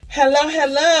Hello,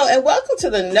 hello, and welcome to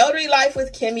the Notary Life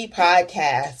with Kimmy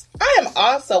podcast. I am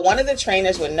also one of the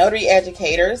trainers with Notary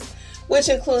Educators, which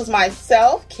includes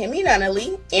myself, Kimmy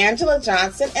Nunnally, Angela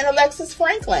Johnson, and Alexis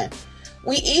Franklin.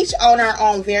 We each own our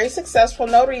own very successful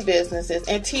notary businesses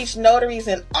and teach notaries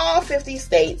in all 50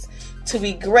 states to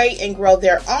be great and grow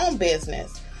their own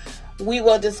business. We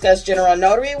will discuss general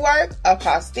notary work,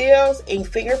 apostilles, ink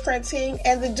fingerprinting,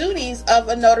 and the duties of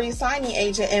a notary signing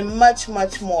agent, and much,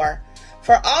 much more.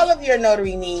 For all of your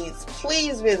notary needs,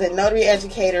 please visit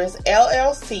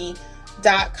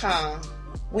notaryeducatorsllc.com.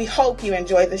 We hope you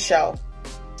enjoy the show,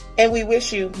 and we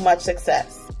wish you much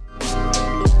success.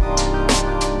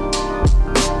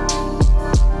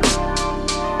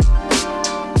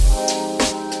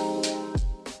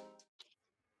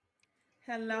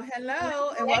 Hello,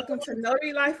 hello, and welcome to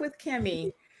Notary Life with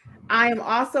Kimmy. I am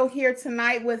also here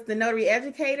tonight with the Notary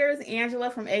Educators,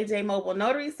 Angela from AJ Mobile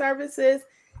Notary Services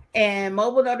and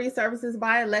Mobile Notary Services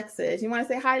by Alexis. You want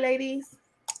to say hi, ladies?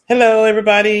 Hello,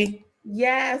 everybody.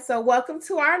 Yeah, so welcome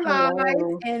to our live.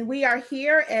 Hello. And we are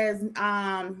here as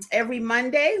every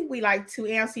Monday. We like to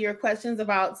answer your questions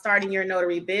about starting your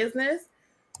notary business.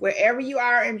 Wherever you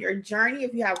are in your journey,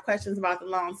 if you have questions about the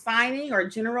loan signing or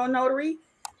general notary,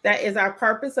 that is our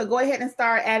purpose. So go ahead and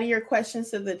start adding your questions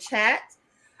to the chat.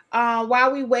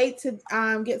 While we wait to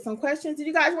get some questions, did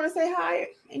you guys want to say hi?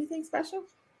 Anything special?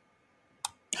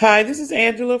 Hi, this is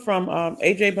Angela from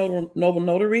AJ Mobile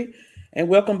Notary, and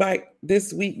welcome back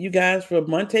this week, you guys, for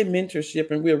Monday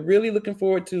Mentorship. And we're really looking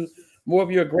forward to more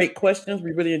of your great questions.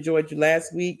 We really enjoyed you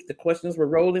last week. The questions were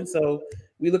rolling, so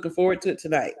we're looking forward to it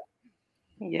tonight.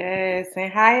 Yes,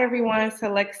 and hi everyone, it's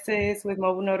Alexis with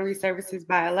Mobile Notary Services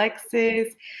by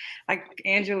Alexis. Like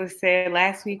Angela said,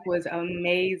 last week was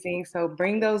amazing. So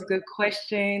bring those good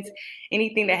questions,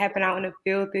 anything that happened out in the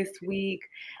field this week,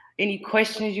 any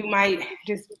questions you might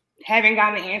just haven't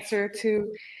gotten an answer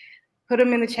to, put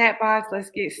them in the chat box.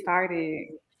 Let's get started.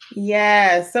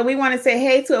 Yes, so we want to say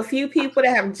hey to a few people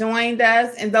that have joined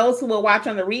us and those who will watch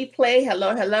on the replay.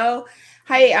 Hello, hello.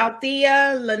 Hi,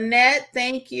 Althea, Lynette,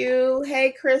 thank you.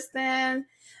 Hey, Kristen.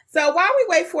 So while we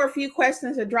wait for a few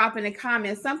questions to drop in the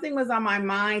comments, something was on my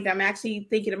mind. I'm actually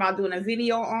thinking about doing a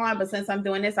video on, but since I'm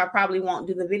doing this, I probably won't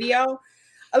do the video.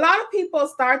 A lot of people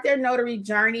start their notary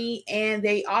journey and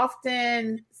they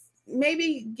often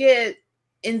maybe get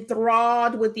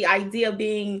enthralled with the idea of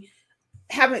being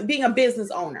a business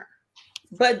owner,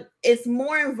 but it's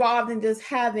more involved than just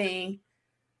having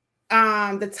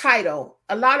the title.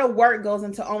 A lot of work goes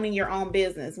into owning your own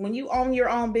business. When you own your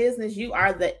own business, you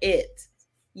are the it.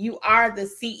 You are the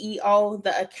CEO,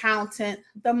 the accountant,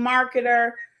 the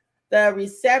marketer, the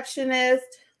receptionist,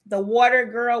 the water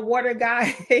girl, water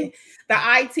guy, the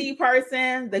IT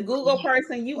person, the Google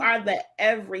person. You are the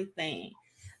everything.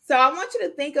 So I want you to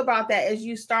think about that as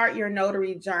you start your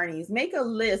notary journeys. Make a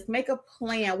list, make a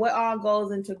plan, what all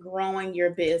goes into growing your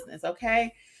business,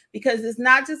 okay? Because it's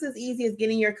not just as easy as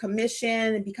getting your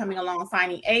commission and becoming a loan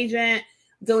signing agent,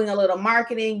 doing a little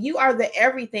marketing. You are the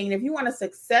everything. And if you want a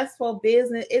successful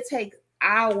business, it takes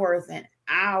hours and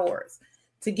hours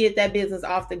to get that business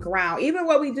off the ground. Even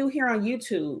what we do here on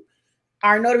YouTube,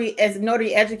 our notary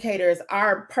educators,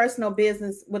 our personal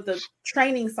business with the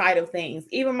training side of things,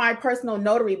 even my personal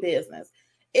notary business,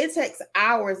 it takes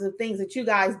hours of things that you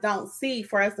guys don't see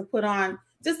for us to put on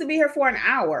just to be here for an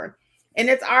hour. And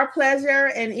it's our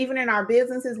pleasure. And even in our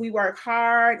businesses, we work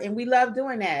hard and we love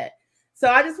doing that.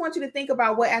 So I just want you to think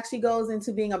about what actually goes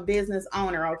into being a business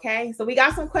owner. Okay. So we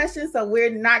got some questions. So we're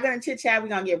not going to chit chat. We're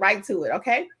going to get right to it.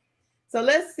 Okay. So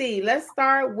let's see. Let's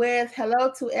start with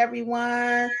hello to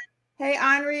everyone. Hey,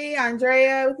 Henri,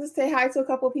 Andrea. Let's say hi to a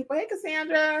couple of people. Hey,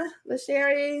 Cassandra,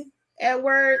 LaSherry,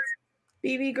 Edward,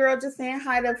 BB girl, just saying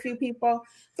hi to a few people.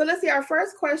 So let's see. Our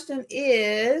first question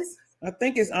is. I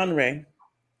think it's Henri.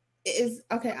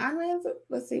 Henri?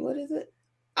 Let's see. What is it?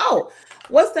 Oh,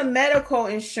 what's the medical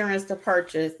insurance to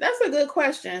purchase? That's a good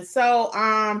question. So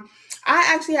I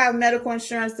actually have medical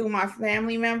insurance through my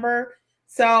family member.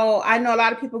 So I know a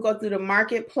lot of people go through the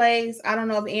marketplace. I don't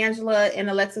know if Angela and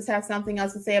Alexis have something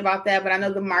else to say about that, but I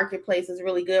know the marketplace is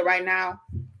really good right now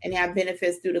and have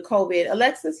benefits due to COVID.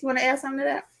 Alexis, you want to add something to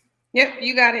that? Yep,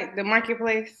 you got it. The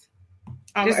marketplace.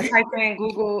 Okay. Just type in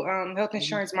Google health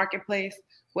insurance marketplace.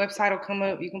 Website will come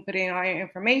up. You can put in all your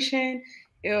information.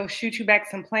 It'll shoot you back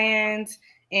some plans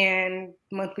and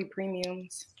monthly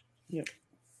premiums. Yep.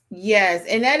 Yes,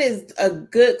 and that is a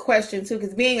good question too,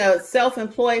 because being a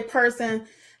self-employed person,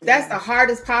 that's the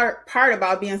hardest part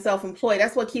about being self-employed.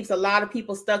 That's what keeps a lot of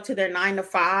people stuck to their 9 to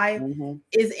 5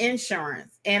 is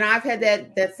insurance. And I've had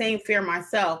that same fear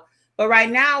myself. But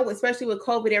right now, especially with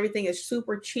COVID, everything is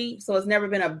super cheap. So it's never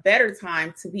been a better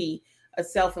time to be a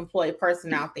self-employed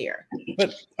person out there.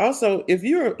 But also, if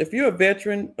you're a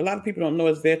veteran, a lot of people don't know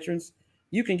as veterans,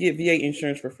 you can get VA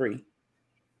insurance for free.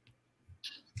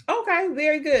 Okay,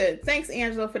 very good. Thanks,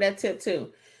 Angela, for that tip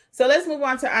too. So let's move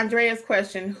on to Andrea's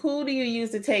question. Who do you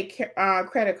use to take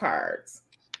credit cards?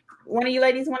 One of you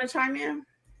ladies want to chime in?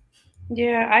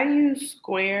 Yeah, I use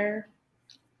Square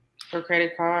for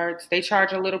credit cards. They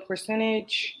charge a little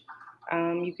percentage.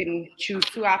 You can choose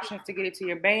 2 options to get it to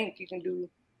your bank. You can do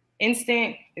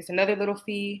instant, it's another little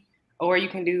fee, or you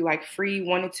can do like free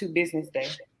 1 to 2 business day.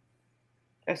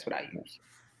 That's what I use.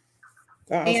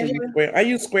 I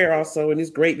use Square also, and it's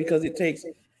great because it takes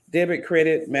debit,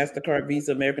 credit, MasterCard,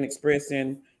 Visa, American Express,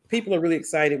 and people are really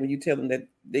excited when you tell them that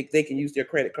they can use their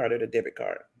credit card or their debit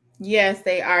card. Yes,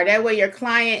 they are. That way your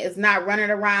client is not running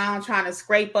around trying to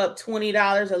scrape up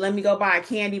 $20 or let me go buy a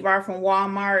candy bar from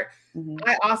Walmart. Mm-hmm.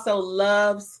 I also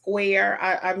love Square.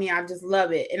 I mean, I just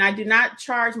love it. And I do not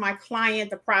charge my client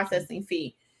the processing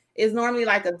fee. It's normally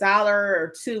like $1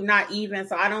 or $2, not even.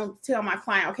 So I don't tell my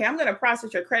client, okay, I'm going to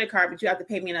process your credit card, but you have to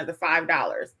pay me another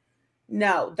 $5.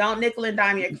 No, don't nickel and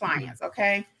dime your clients,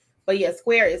 okay? But yeah,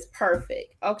 Square is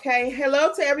perfect. Okay.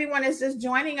 Hello to everyone that's just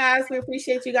joining us. We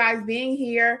appreciate you guys being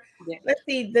here. Yeah. Let's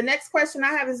see. The next question I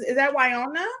have is that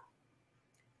Wyona?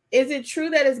 Is it true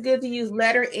that it's good to use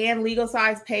letter and legal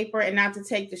size paper and not to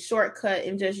take the shortcut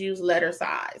and just use letter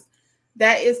size?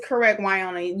 That is correct,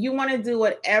 Wyona. You want to do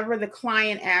whatever the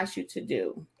client asks you to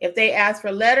do. If they ask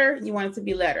for letter, you want it to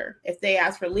be letter. If they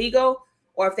ask for legal,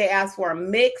 or if they ask for a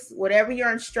mix, whatever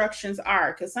your instructions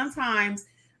are, because sometimes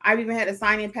I've even had a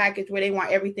sign-in package where they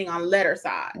want everything on letter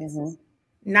size,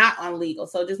 not on legal.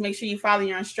 So just make sure you follow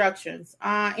your instructions.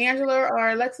 Angela or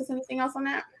Alexis, anything else on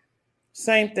that?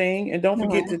 Same thing. And don't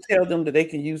forget to tell them that they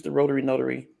can use the Rotary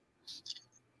Notary.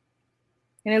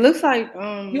 And it looks like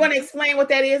you want to explain what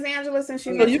that is, Angela, since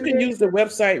you you can use the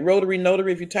website Rotary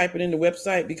Notary if you type it in the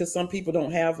website, because some people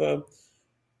don't have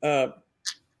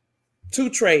two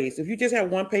trays. If you just have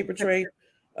one paper tray,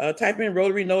 type in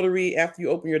Rotary Notary after you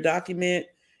open your document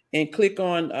and click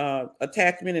on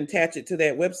attachment and attach it to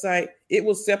that website. It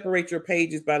will separate your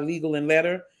pages by legal and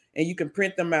letter, and you can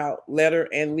print them out letter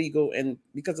and legal. And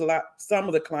because some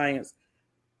of the clients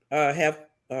have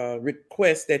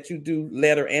requests that you do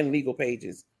letter and legal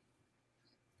pages.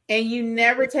 And you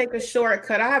never take a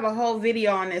shortcut. I have a whole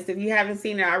video on this if you haven't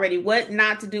seen it already. What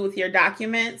not to do with your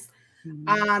documents.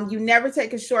 You never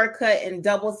take a shortcut and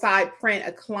double side print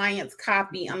a client's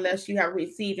copy unless you have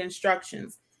received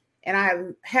instructions. And I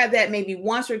have had that maybe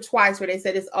once or twice where they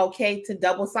said it's okay to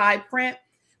double side print.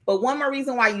 But one more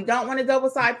reason why you don't want to double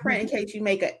side print in case you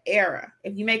make an error.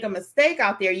 If you make a mistake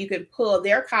out there, you can pull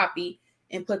their copy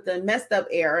and put the messed up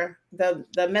error, the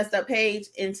messed up page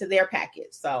into their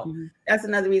package. So that's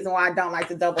another reason why I don't like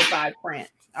to double side print.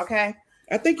 Okay.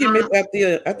 I think you missed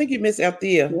Althea. I think you missed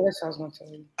Althea. Yes, I was going to tell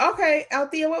you. Okay,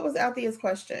 Althea, what was Althea's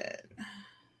question?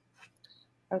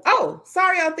 Okay. Oh,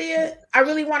 sorry, Althea. I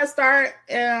really want to start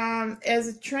as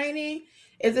a training.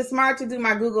 Is it smart to do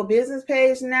my Google business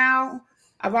page now?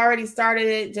 I've already started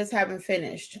it, just haven't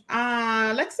finished.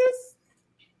 Alexis?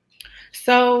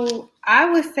 So I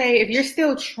would say if you're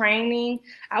still training,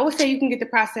 I would say you can get the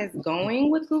process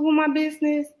going with Google My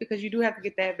Business, because you do have to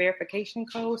get that verification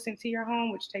code sent to your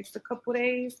home, which takes a couple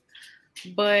days.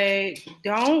 But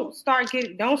don't start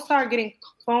getting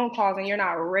phone calls and you're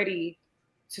not ready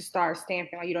to start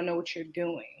stamping, or you don't know what you're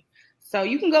doing. So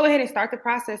you can go ahead and start the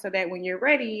process so that when you're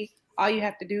ready, all you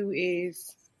have to do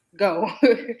is go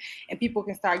and people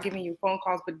can start giving you phone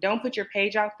calls. But don't put your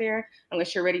page out there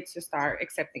unless you're ready to start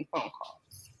accepting phone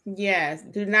calls. Yes,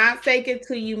 do not fake it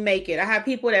till you make it. I have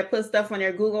people that put stuff on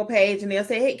their Google page and they'll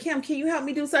say, hey, Kim, can you help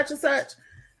me do such and such?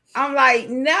 I'm like,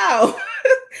 no,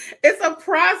 it's a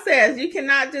process. You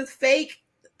cannot just fake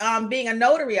being a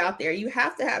notary out there. You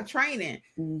have to have training,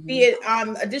 be it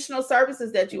additional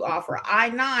services that you offer.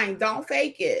 I-9, don't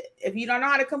fake it. If you don't know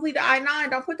how to complete the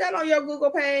I-9, don't put that on your Google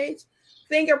page.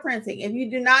 Fingerprinting. If you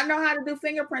do not know how to do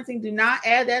fingerprinting, do not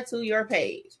add that to your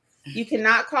page. You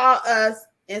cannot call us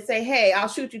and say, hey, I'll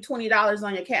shoot you $20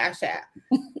 on your Cash App.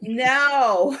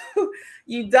 No,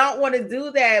 you don't want to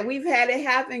do that. We've had it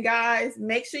happen, guys.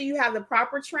 Make sure you have the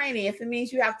proper training. If it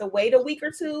means you have to wait a week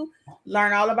or two,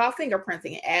 learn all about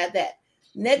fingerprinting and add that.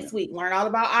 Next week, learn all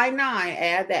about I-9,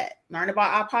 add that. Learn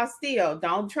about apostille.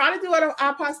 Don't try to do it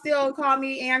apostille and call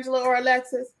me Angela or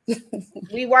Alexis.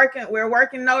 We're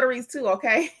working notaries too,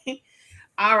 okay?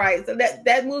 All right, so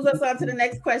that moves us on to the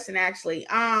next question, actually.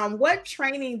 What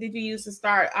training did you use to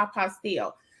start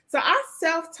apostille? So I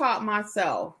self-taught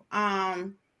myself.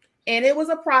 And it was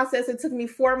a process. It took me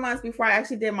 4 months before I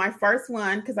actually did my first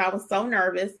one because I was so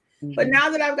nervous. Mm-hmm. But now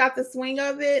that I've got the swing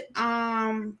of it,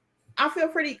 I feel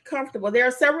pretty comfortable. There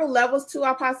are several levels to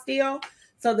apostille.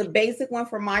 So the basic one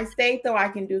for my state, though, I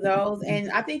can do those.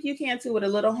 And I think you can too with a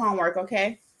little homework,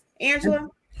 okay? Angela?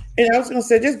 And I was going to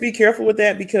say, just be careful with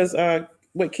that because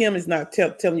what Kim is not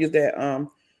telling you is that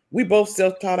we both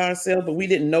self-taught ourselves, but we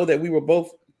didn't know that we were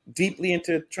both deeply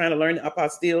into trying to learn the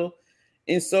apostille.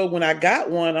 And so when I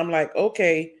got one, I'm like,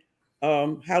 okay,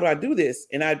 how do I do this?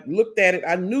 And I looked at it.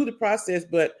 I knew the process,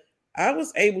 but I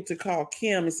was able to call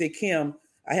Kim and say, Kim,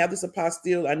 I have this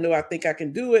apostille. I think I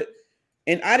can do it.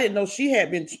 And I didn't know she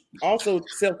had been also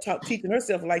self-taught, teaching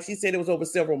herself. Like she said, it was over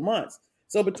several months.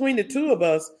 So between the two of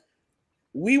us,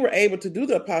 we were able to do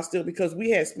the apostille because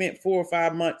we had spent 4 or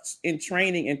 5 months in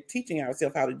training and teaching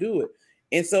ourselves how to do it.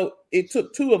 And so it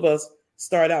took two of us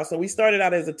start out. So we started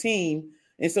out as a team.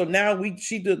 And so now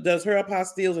she does her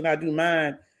apostilles and I do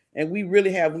mine. And we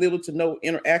really have little to no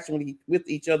interaction with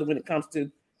each other when it comes to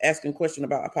asking questions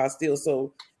about apostille.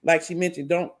 So like she mentioned,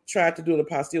 don't try to do an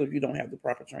apostille if you don't have the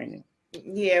proper training.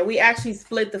 Yeah, we actually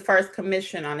split the first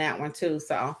commission on that one too.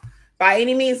 So by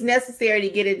any means necessary to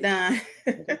get it done.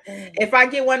 If I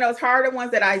get one of those harder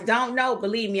ones that I don't know,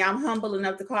 believe me, I'm humble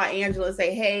enough to call Angela and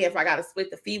say, hey, if I got to split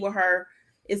the fee with her,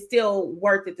 it's still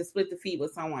worth it to split the fee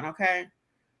with someone. Okay.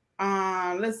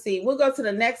 Let's see. We'll go to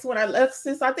the next one.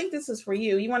 Since I think this is for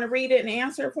you. You want to read it and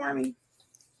answer it for me?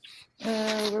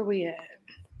 Where we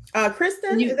at?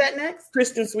 Kristen, is that next?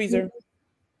 Kristen Sweezer.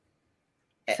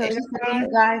 So do you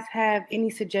guys have any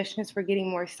suggestions for getting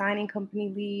more signing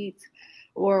company leads,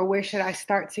 or where should I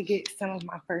start to get some of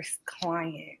my first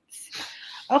clients?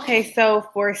 Okay, so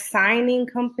for signing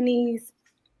companies,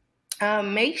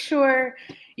 make sure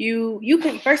you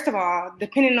can, first of all,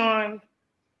 depending on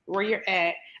where you're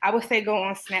at, I would say go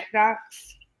on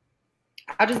SnapDocs.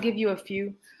 I'll just give you a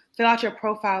few. Fill out your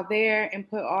profile there and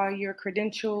put all your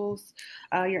credentials,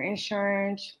 your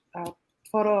insurance,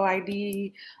 photo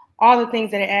ID, all the things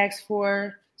that it asks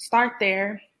for. Start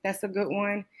there. That's a good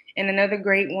one. And another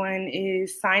great one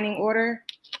is signing order.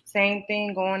 Same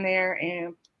thing, go on there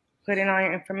and put in all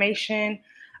your information.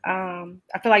 I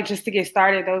feel like just to get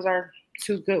started, those are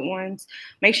two good ones.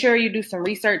 Make sure you do some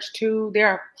research too. There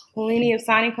are plenty of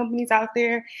signing companies out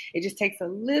there. It just takes a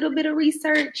little bit of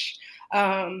research.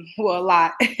 Well, a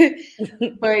lot,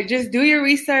 but just do your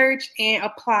research and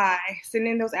apply. Send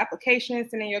in those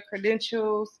applications, send in your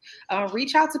credentials.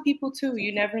 Reach out to people too.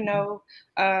 You never know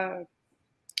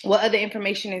what other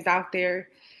information is out there.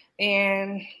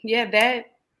 And yeah,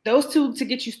 those two to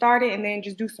get you started, and then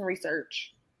just do some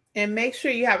research. And make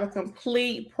sure you have a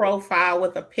complete profile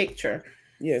with a picture.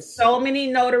 Yes. So many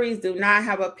notaries do not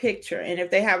have a picture. And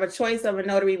if they have a choice of a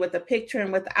notary with a picture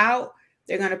and without,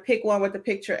 they're going to pick one with the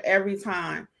picture every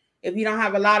time. If you don't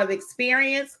have a lot of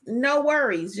experience, no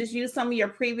worries. Just use some of your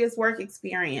previous work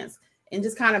experience and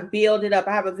just kind of build it up.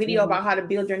 I have a video about how to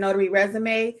build your notary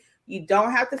resume. You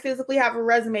don't have to physically have a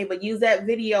resume, but use that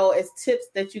video as tips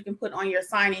that you can put on your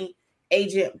signing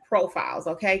agent profiles,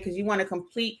 okay? Because you want a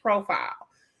complete profile.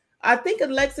 I think,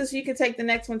 Alexis, you can take the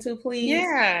next one too, please.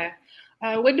 Yeah.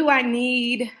 What do I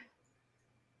need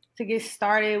to get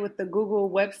started with the Google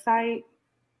website?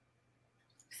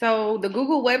 So the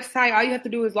Google website, all you have to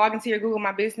do is log into your Google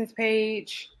My Business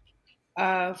page.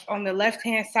 On the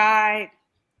left-hand side,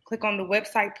 click on the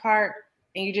website part,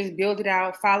 and you just build it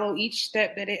out. Follow each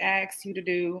step that it asks you to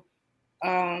do.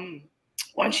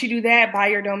 Once you do that, buy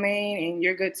your domain, and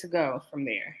you're good to go from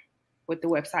there with the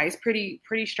website. It's pretty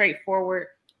straightforward.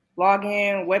 Log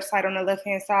in, website on the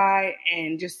left-hand side,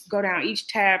 and just go down each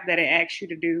tab that it asks you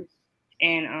to do.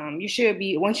 And you should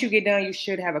be, once you get done, you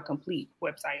should have a complete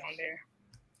website on there.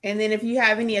 And then if you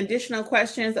have any additional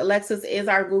questions, Alexis is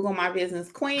our Google My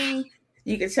Business queen.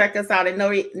 You can check us out at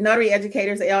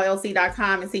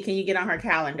NotaryEducatorsLLC.com and see, can you get on her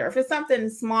calendar? If it's something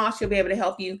small, she'll be able to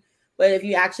help you. But if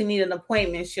you actually need an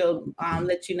appointment, she'll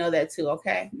let you know that too,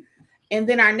 okay? And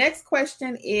then our next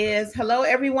question is, hello,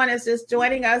 everyone is just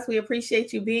joining us. We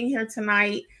appreciate you being here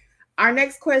tonight. Our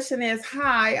next question is,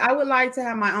 hi, I would like to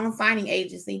have my own signing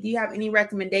agency. Do you have any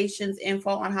recommendations,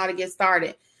 info on how to get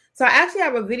started? So I actually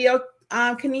have a video,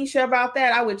 Kanisha, about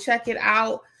that. I would check it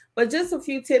out. But just a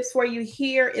few tips for you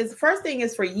here is, the first thing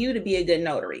is for you to be a good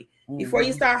notary. Before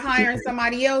you start hiring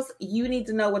somebody else, you need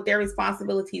to know what their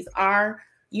responsibilities are.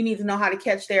 You need to know how to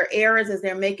catch their errors as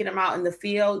they're making them out in the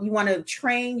field. You want to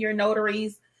train your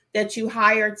notaries that you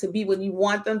hire to be what you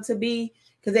want them to be,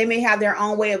 because they may have their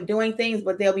own way of doing things,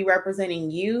 but they'll be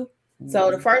representing you.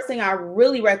 So the first thing I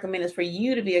really recommend is for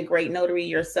you to be a great notary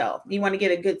yourself. You want to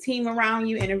get a good team around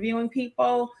you, interviewing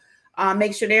people.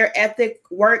 Make sure their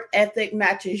work ethic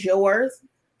matches yours,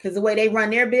 because the way they run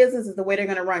their business is the way they're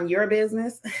going to run your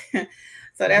business.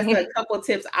 So that's a couple of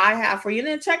tips I have for you. And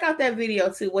then check out that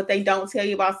video too, what they don't tell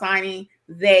you about signing,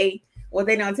 what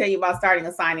they don't tell you about starting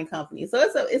a signing company. So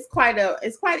it's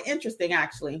quite interesting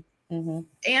actually.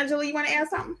 Angela, you want to add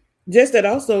something? Just that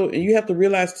also, you have to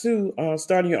realize too,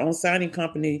 starting your own signing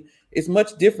company is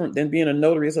much different than being a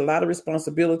notary. It's a lot of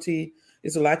responsibility.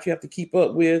 It's a lot you have to keep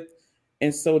up with.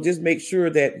 And so just make sure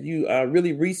that you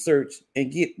really research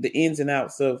and get the ins and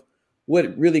outs of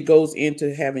what really goes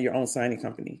into having your own signing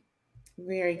company.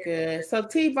 Very good. So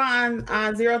T-Bond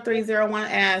 0301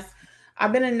 asks,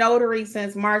 I've been a notary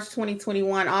since March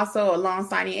 2021, also a loan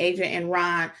signing agent in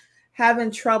Ron.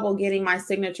 Having trouble getting my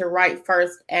signature right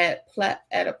first at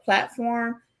a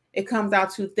platform. It comes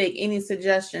out too thick. Any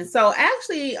suggestions? So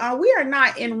actually, we are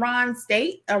not in Ron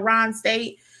State.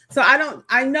 So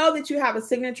I know that you have a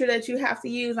signature that you have to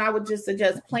use. I would just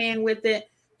suggest playing with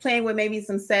maybe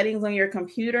some settings on your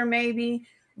computer, maybe.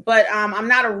 But I'm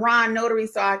not a Ron notary,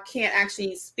 so I can't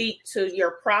actually speak to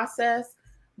your process.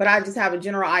 But I just have a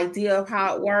general idea of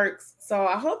how it works. So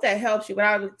I hope that helps you. But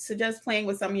I would suggest playing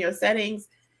with some of your settings.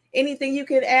 Anything you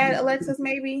could add, Alexis,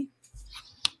 maybe?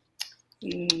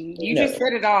 You just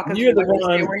said it all. You're the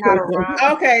one. We're not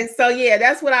around. Okay, so yeah,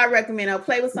 that's what I recommend. I'll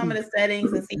play with some of the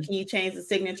settings and see, can you change the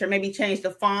signature? Maybe change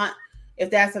the font if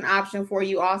that's an option for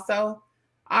you also.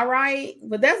 All right,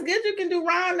 but that's good. You can do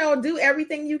Ron, though. Do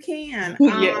everything you can.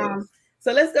 Yes.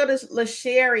 So let's go to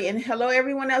LaSherry, and hello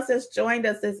everyone else that's joined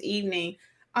us this evening.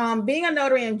 Being a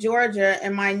notary in Georgia,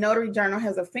 and my notary journal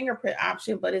has a fingerprint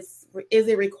option, but is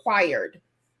it required?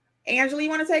 Angela, you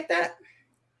want to take that?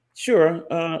 Sure.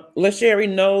 LaSherry,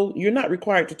 no, you're not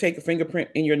required to take a fingerprint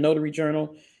in your notary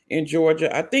journal in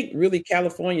Georgia. I think really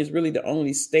California is really the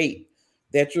only state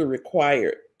that you're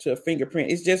required to fingerprint.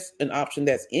 It's just an option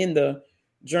that's in the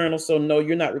journal. So no,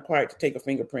 you're not required to take a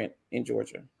fingerprint in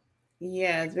Georgia.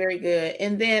 Yeah, it's very good.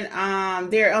 And then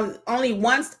there are only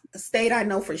one state I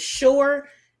know for sure,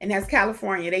 and that's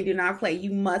California. They do not play.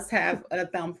 You must have a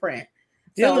thumbprint.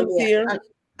 Dylan's here.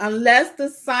 Unless the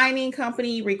signing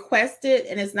company requests it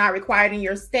and it's not required in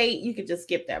your state, you could just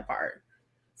skip that part.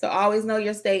 So always know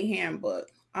your state handbook.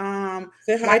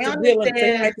 Say hi to Dylan.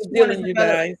 Say hi to Dylan, you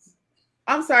guys.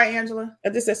 I'm sorry, Angela. I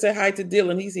just said hi to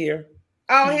Dylan. He's here.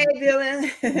 Oh, hey,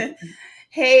 Dylan.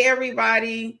 Hey,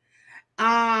 everybody.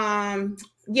 Yeah,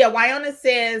 Wyona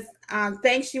says,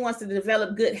 thanks. She wants to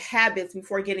develop good habits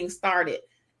before getting started.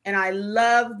 And I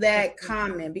love that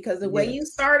comment, because the way you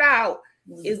start out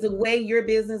is the way your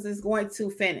business is going to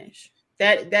finish.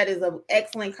 That is an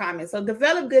excellent comment. So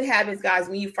develop good habits, guys,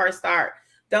 when you first start.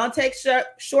 Don't take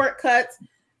shortcuts.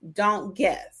 Don't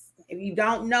guess. If you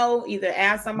don't know, either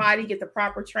ask somebody, get the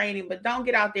proper training, but don't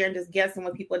get out there and just guessing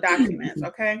what people documents,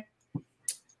 okay?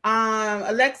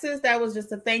 Alexis, that was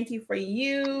just a thank you for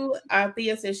you.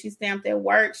 Thea says she stamped at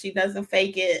work. She doesn't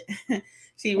fake it.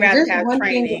 She rather have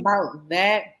training. Thing about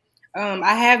that,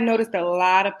 I have noticed a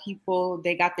lot of people,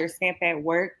 they got their stamp at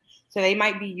work, so they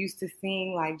might be used to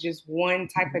seeing like just one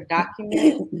type of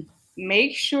document.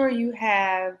 Make sure you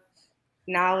have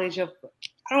knowledge of,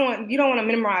 you don't want to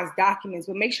memorize documents,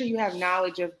 but make sure you have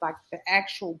knowledge of like the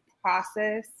actual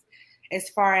process as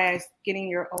far as getting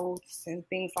your oaths and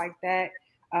things like that.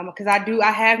 Because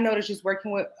I have noticed just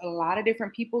working with a lot of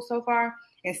different people so far,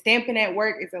 and stamping at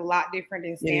work is a lot different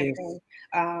than stamping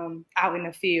out in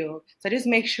the field. So just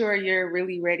make sure you're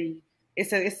really ready.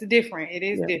 It is different.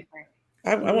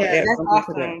 I want to add something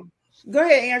awesome. To that. Go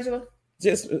ahead, Angela.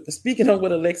 Just speaking of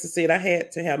what Alexa said, I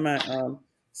had to have my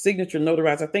signature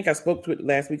notarized. I think I spoke to it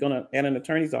last week at an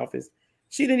attorney's office.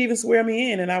 She didn't even swear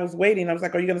me in, and I was waiting. I was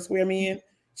like, "Are you going to swear me in?"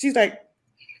 She's like,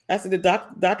 I said, the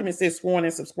document says sworn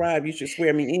and subscribed. You should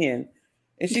swear me in.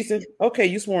 And she said, okay,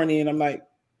 you sworn in. I'm like,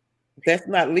 that's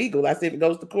not legal. I said, if it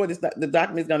goes to court, the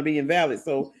document is going to be invalid.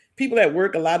 So people at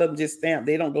work, a lot of them just stamp.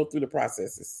 They don't go through the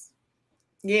processes.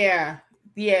 Yeah,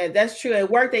 that's true.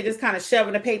 At work, they just kind of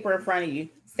shoving the paper in front of you.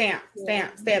 Stamp.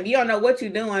 You don't know what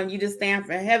you're doing. You just stamp,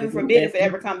 and heaven forbid if it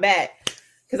ever come back.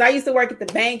 Because I used to work at the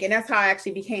bank, and that's how I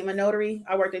actually became a notary.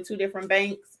 I worked at 2 different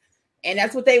banks. And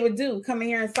that's what they would do. Come in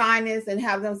here and sign this and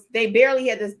have them. They barely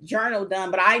had this journal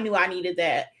done, but I knew I needed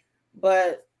that.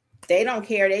 But they don't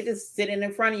care. They just sit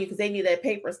in front of you because they need that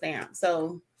paper stamp.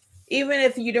 So even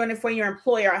if you're doing it for your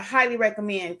employer, I highly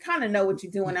recommend kind of know what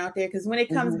you're doing out there. Because when it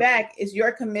comes back, it's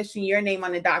your commission, your name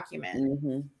on the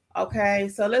document. Okay.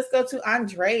 So let's go to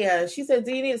Andrea. She said,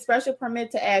 do you need a special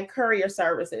permit to add courier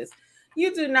services?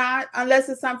 You do not, unless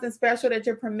it's something special that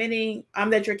you're permitting,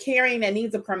 that you're carrying that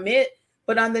needs a permit.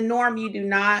 But on the norm, you do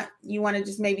not. You want to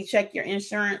just maybe check your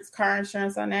insurance, car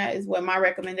insurance on that is what my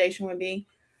recommendation would be.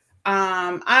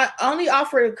 I only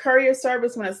offer a courier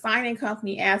service when a signing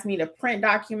company asks me to print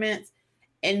documents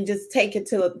and just take it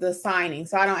to the signing.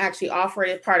 So I don't actually offer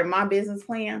it as part of my business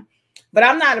plan. But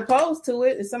I'm not opposed to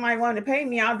it. If somebody wanted to pay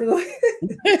me, I'll do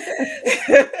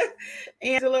it.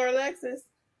 Angela or Alexis?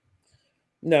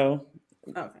 No.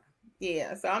 Okay.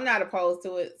 Yeah, so I'm not opposed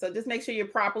to it. So just make sure you're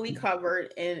properly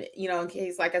covered, and in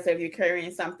case, like I said, if you're carrying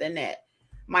something that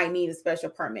might need a special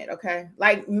permit, okay?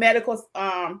 Like medical,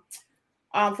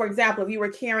 for example, if you were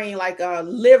carrying like a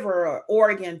liver or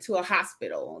organ to a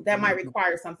hospital, that might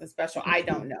require something special. I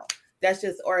don't know. That's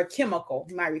just, or a chemical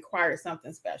might require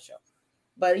something special.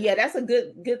 But yeah, that's a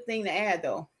good thing to add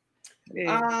though.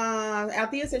 Yeah.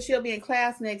 Althea said she'll be in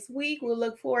class next week. We'll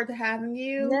look forward to having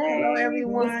you. Yay. Hello,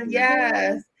 everyone.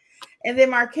 Yes. And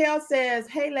then Markel says,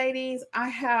 hey, ladies, I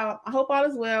hope all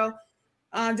is well.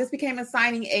 Just became a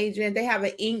signing agent. They have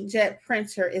an inkjet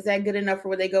printer. Is that good enough, or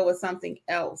would they go with something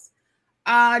else?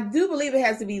 I do believe it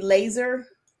has to be laser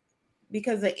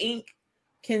because the ink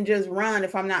can just run,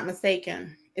 if I'm not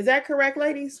mistaken. Is that correct,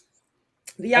 ladies?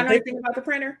 Do y'all know anything about the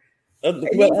printer?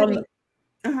 Well,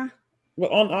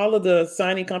 on all of the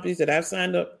signing companies that I've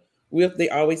signed up with, they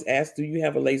always ask, do you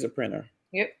have a laser printer?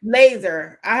 Yep.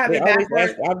 Laser. I have it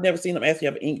backwards. I've never seen them ask you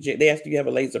have an inkjet. They ask you have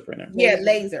a laser printer. Yeah,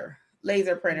 laser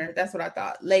printer. That's what I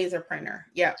thought. Laser printer.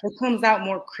 Yeah. It comes out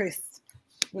more crisp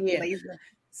with laser.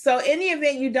 So in the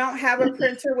event you don't have a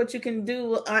printer, what you can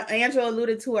do, Angela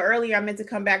alluded to it earlier, I meant to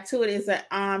come back to it, is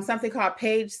something called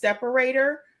page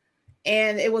separator.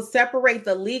 And it will separate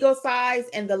the legal size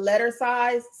and the letter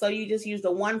size. So you just use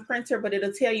the one printer, but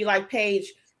it'll tell you like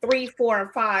page 3, 4,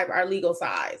 and 5 are legal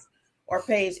size, or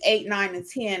page 8, 9, and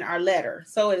 10 are letter.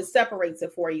 So it separates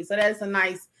it for you. So that's a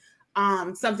nice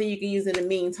something you can use in the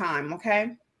meantime,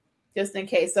 okay? Just in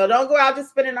case. So don't go out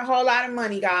just spending a whole lot of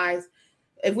money, guys.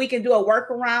 If we can do a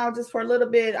workaround just for a little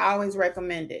bit, I always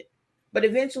recommend it. But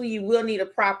eventually you will need a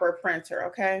proper printer,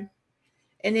 okay?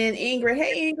 And then Ingrid,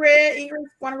 hey Ingrid's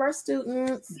one of our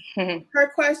students.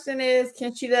 Her question is,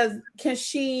 can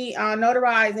she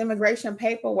notarize immigration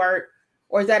paperwork,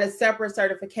 or is that a separate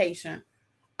certification?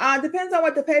 Depends on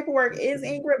what the paperwork is,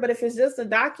 Ingrid, but if it's just a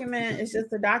document, it's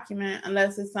just a document,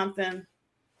 unless it's something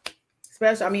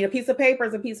special. I mean, a piece of paper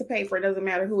is a piece of paper. It doesn't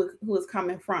matter who it's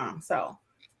coming from. So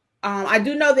I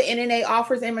do know the NNA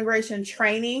offers immigration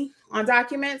training on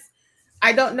documents.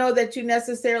 I don't know that you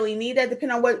necessarily need that,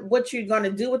 depending on what you're going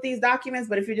to do with these documents.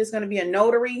 But if you're just going to be a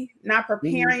notary, not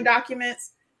preparing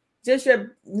documents, just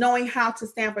your knowing how to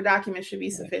stamp a document should be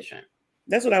sufficient.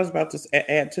 That's what I was about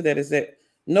to add to that, is that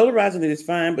notarizing it is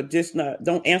fine, but just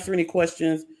don't answer any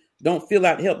questions. Don't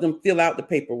help them fill out the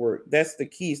paperwork. That's the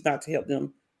key, is not to help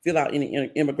them fill out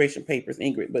any immigration papers,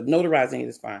 Ingrid, but notarizing it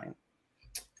is fine.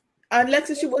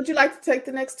 Alexis, would you like to take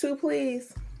the next two,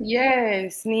 please?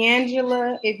 Yes,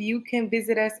 Neangela, if you can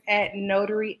visit us at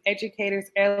Notary Educators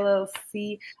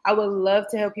LLC, I would love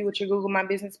to help you with your Google My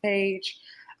Business page.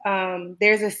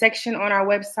 There's a section on our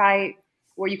website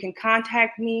where you can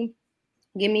contact me,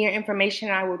 give me your information,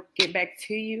 and I will get back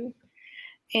to you.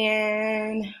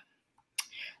 And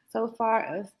so far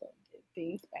as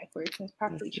things backwards, since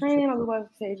properly training on the web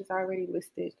page is already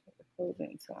listed,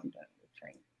 until I'm done with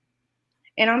training.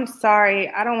 And I'm sorry,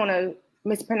 I don't want to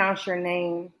mispronounce your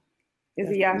name. Is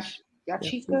it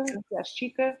Yashika?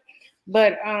 Yashika.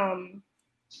 But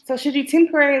so should you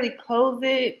temporarily close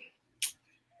it?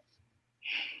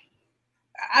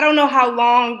 I don't know how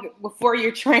long before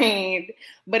you're trained,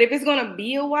 but if it's gonna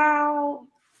be a while,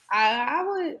 I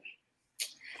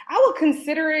would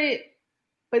consider it.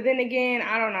 But then again,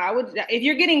 I don't know. If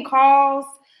you're getting calls,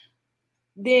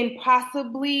 then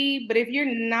possibly. But if you're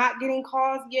not getting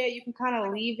calls yet, you can kind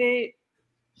of leave it.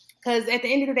 Because at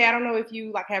the end of the day, I don't know if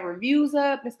you like have reviews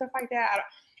up and stuff like that.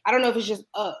 I don't know if it's just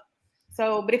up.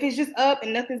 So, but if it's just up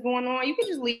and nothing's going on, you can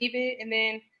just leave it. And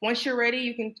then once you're ready,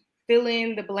 you can fill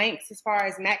in the blanks as far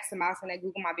as maximizing that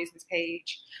Google My Business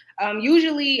page.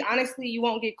 Usually, honestly, you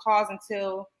won't get calls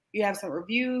until you have some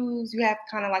reviews. You have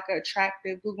kind of like an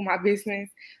attractive Google My Business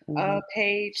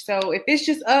page. So if it's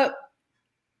just up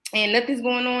and nothing's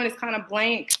going on, it's kind of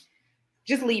blank,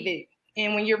 just leave it.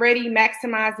 And when you're ready,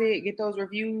 maximize it, get those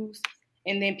reviews,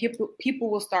 and then people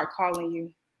will start calling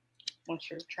you once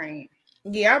you're trained.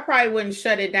 Yeah, I probably wouldn't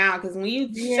shut it down, because when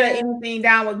you shut anything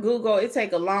down with Google, it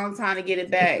takes a long time to get it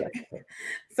back.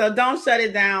 So don't shut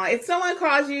it down. If someone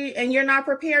calls you and you're not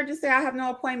prepared, just say, I have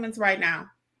no appointments right now.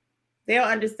 They'll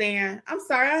understand. I'm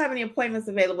sorry, I don't have any appointments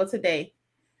available today.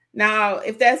 Now,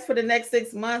 if that's for the next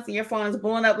 6 months and your phone is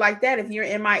blowing up like that, if you're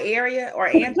in my area or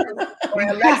Andrew or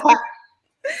Alexa,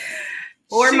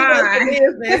 Or shoot mine. us the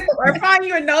business, or find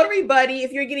you a notary buddy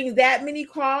if you're getting that many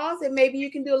calls, and maybe you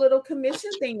can do a little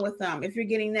commission thing with them if you're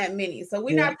getting that many. So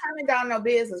we're not turning down no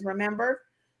business, remember?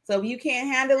 So if you can't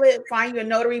handle it, find you a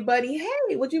notary buddy.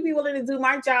 Hey, would you be willing to do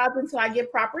my job until I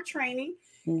get proper training?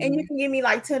 And you can give me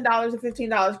like $10 or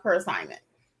 $15 per assignment.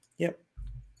 Yep.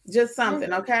 Just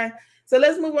something, okay? So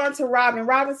let's move on to Robin.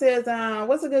 Robin says,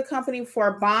 what's a good company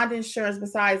for bond insurance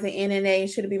besides the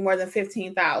NNA? Should it be more than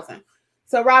 $15,000?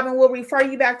 So Robin, will refer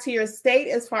you back to your state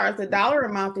as far as the dollar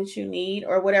amount that you need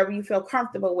or whatever you feel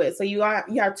comfortable with. So you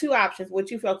have two options, what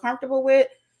you feel comfortable with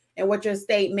and what your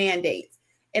state mandates.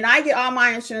 And I get all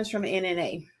my insurance from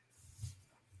NNA.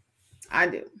 I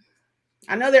do.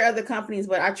 I know there are other companies,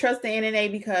 but I trust the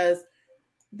NNA because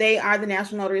they are the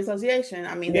National Notary Association.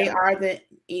 I mean, they are the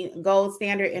gold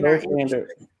standard in our industry.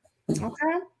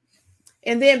 Okay.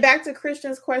 And then back to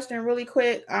Christian's question really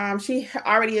quick. She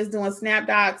already is doing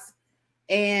SnapDocs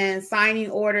and signing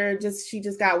order. She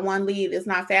just got one lead. It's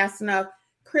not fast enough.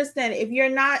 Kristen, if you're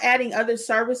not adding other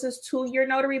services to your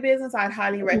notary business, I'd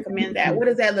highly recommend that. What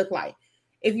does that look like?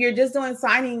 If you're just doing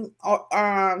signing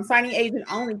agent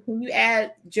only, can you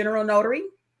add general notary?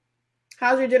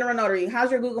 How's your general notary? How's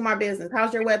your Google My Business?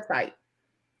 How's your website?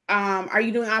 Are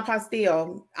you doing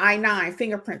apostille, I-9,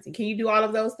 fingerprinting? Can you do all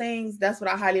of those things? That's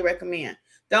what I highly recommend.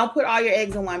 Don't put all your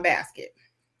eggs in one basket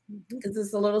because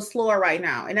it's a little slower right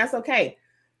now, and that's okay.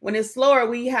 When it's slower,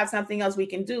 we have something else we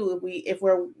can do if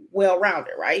we're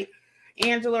well-rounded, right?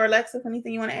 Angela or Alexis,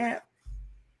 anything you want to add?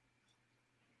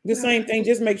 The same thing.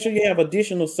 Just make sure you have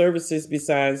additional services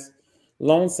besides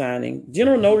loan signing.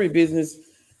 General notary business,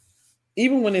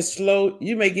 even when it's slow,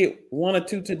 you may get one or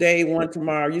two today, one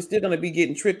tomorrow. You're still going to be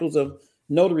getting trickles of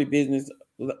notary business,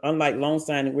 unlike loan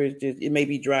signing, where it may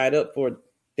be dried up for a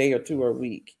day or two or a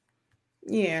week.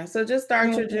 Yeah, so just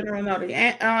start your general notary.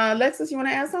 And Alexis, you want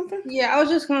to add something? Yeah, I was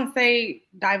just going to say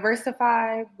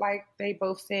diversify, like they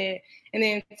both said. And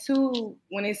then two,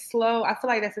 when it's slow, I feel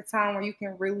like that's a time where you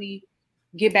can really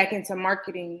get back into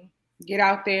marketing, get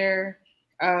out there,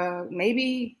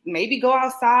 maybe go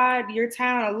outside your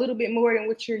town a little bit more than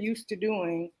what you're used to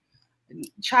doing.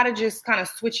 Try to just kind of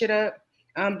switch it up,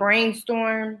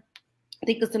 brainstorm,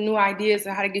 think of some new ideas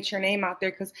of how to get your name out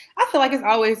there. Because I feel like it's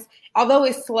always, although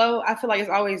it's slow, I feel like it's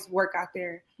always work out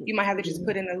there. You might have to just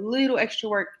put in a little extra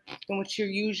work than what you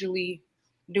usually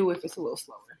do if it's a little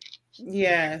slower.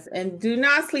 Yes, and do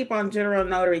not sleep on general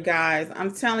notary, guys. I'm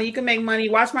telling you, you can make money.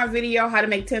 Watch my video, how to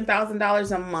make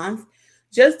 $10,000 a month,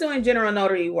 just doing general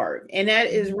notary work, and that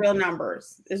is real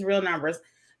numbers. It's real numbers.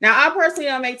 Now, I personally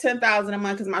don't make $10,000 a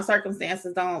month because my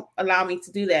circumstances don't allow me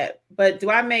to do that. But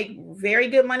do I make very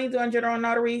good money doing general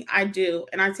notary? I do,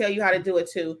 and I tell you how to do it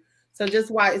too. So just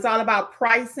why it's all about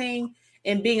pricing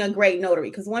and being a great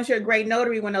notary. Because once you're a great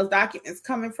notary, when those documents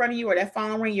come in front of you or that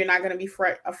phone ring, you're not going to be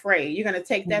afraid. You're going to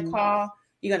take that call.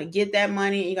 You're going to get that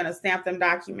money. And you're going to stamp them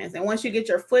documents. And once you get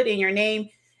your foot in your name,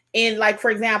 in like, for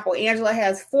example, Angela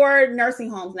has 4 nursing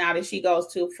homes now that she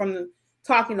goes to from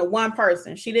talking to one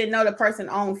person. She didn't know the person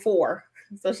owned 4.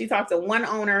 So she talked to one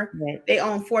owner. Right. They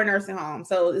own 4 nursing homes.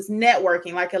 So it's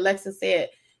networking, like Alexa said.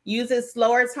 Use this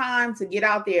slower time to get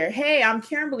out there. Hey, I'm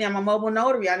Kimberly. I'm a mobile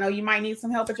notary. I know you might need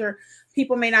some help, but your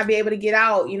people may not be able to get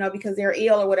out, because they're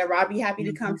ill or whatever. I'll be happy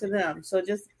to come to them. So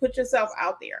just put yourself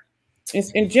out there.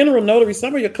 In general notary,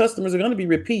 some of your customers are going to be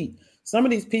repeat. Some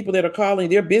of these people that are calling,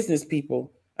 they're business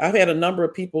people. I've had a number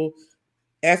of people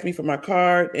ask me for my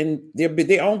card, and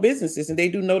they own businesses and they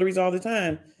do notaries all the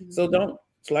time. So don't,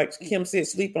 like Kim said,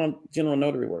 sleep on general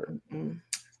notary work.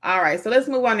 All right, so let's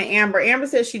move on to Amber. Amber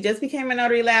says she just became a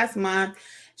notary last month.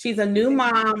 She's a new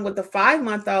mom with a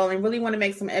 5-month-old and really want to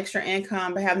make some extra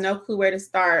income, but have no clue where to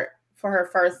start for her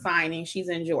first signing. She's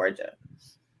in Georgia.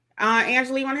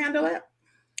 Angela, you want to handle it?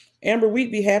 Amber,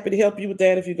 we'd be happy to help you with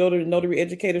that if you go to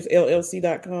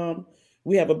notaryeducatorsllc.com.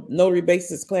 We have a notary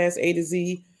basics class A to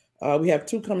Z. We have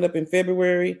 2 coming up in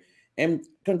February. And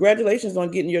congratulations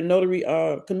on getting your notary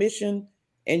commission.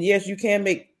 And yes, you can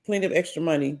make plenty of extra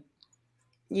money.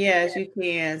 Yes, you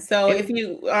can. So if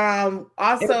you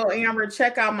also, Amber,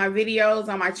 check out my videos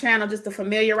on my channel just to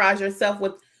familiarize yourself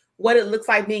with what it looks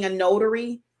like being a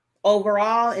notary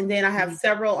overall. And then I have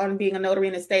several on being a notary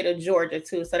in the state of Georgia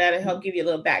too. So that'll help give you a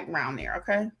little background there.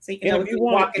 Okay. So you can know if you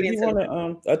want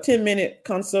a 10-minute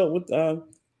consult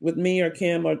with me or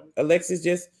Kim or Alexis,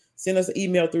 just send us an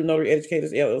email through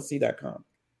notaryeducatorsllc.com.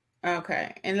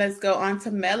 Okay, and let's go on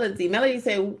to Melody. Melody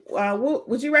said,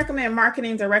 would you recommend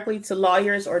marketing directly to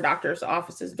lawyers or doctors'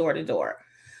 offices door to door?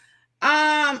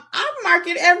 I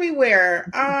market everywhere.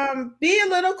 Be a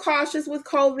little cautious with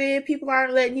COVID. People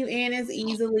aren't letting you in as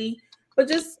easily, but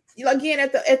just again,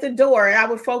 at the door, I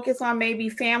would focus on maybe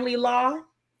family law,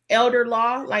 elder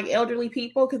law, like elderly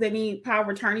people, because they need power of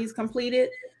attorneys completed.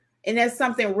 And that's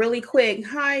something really quick.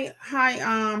 Hi,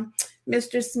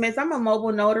 Mr. Smith. I'm a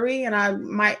mobile notary, and I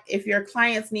might, if your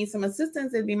clients need some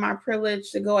assistance, it'd be my privilege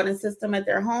to go and assist them at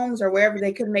their homes or wherever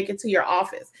they could make it to your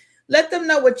office. Let them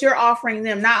know what you're offering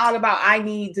them. Not all about I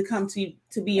need to come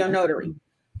to be your notary.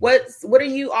 What are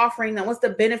you offering them? What's the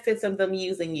benefits of them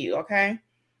using you? Okay.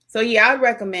 So yeah, I'd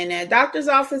recommend that. Doctor's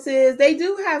offices, they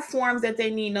do have forms that they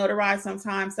need notarized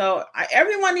sometimes. So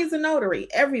everyone needs a notary.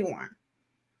 Everyone.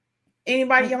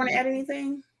 Anybody, you want to add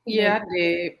anything? Yeah, I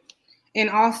did. And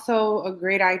also a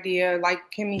great idea, like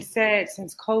Kimmy said,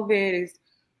 since COVID is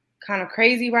kind of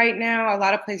crazy right now, a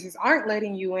lot of places aren't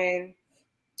letting you in.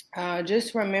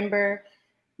 Just remember,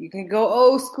 you can go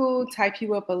old school, type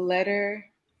you up a letter,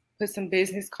 put some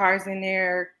business cards in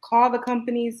there, call the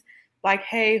companies like,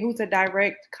 hey, who's a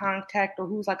direct contact or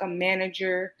who's like a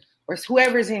manager or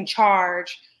whoever's in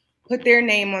charge, put their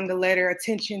name on the letter,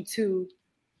 attention to,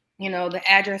 the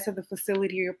address of the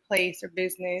facility or place or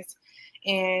business,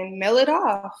 and mail it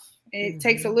off. It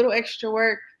takes a little extra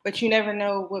work, but you never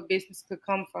know what business could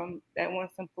come from that one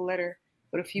simple letter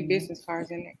with a few business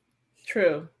cards in there.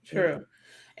 True.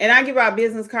 And I give out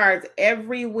business cards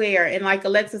everywhere. And like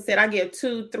Alexa said, I give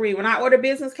 2, 3. When I order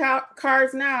business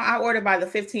cards now, I order by the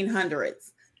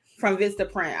 1500s from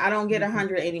Vistaprint. I don't get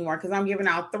 100 anymore because I'm giving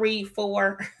out 3,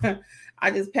 4. I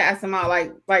just pass them out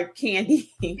like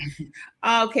candy.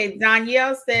 Okay,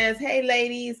 Danielle says, hey,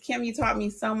 ladies, Kim, you taught me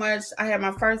so much. I had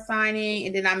my first signing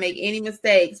and did not make any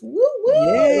mistakes. Woo, woo.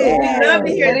 Yeah. Love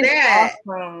to hear that.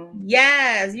 Awesome.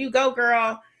 Yes, you go,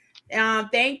 girl.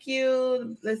 Thank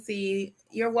you. Let's see.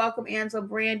 You're welcome, Angela,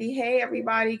 Brandy. Hey,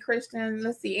 everybody. Christian.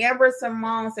 Let's see. Amber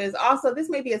Simone says, also, this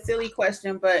may be a silly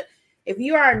question, but if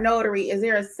you are a notary, is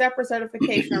there a separate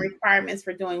certification requirements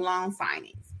for doing loan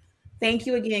signings? Thank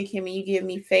you again, Kimmy. You give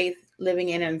me faith living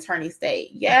in an attorney state.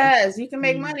 Yes, you can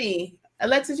make money.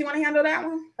 Alexis, you want to handle that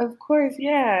one? Of course,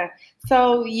 yeah.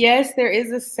 So, yes, there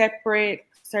is a separate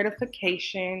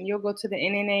certification. You'll go to the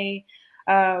NNA.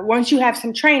 Once you have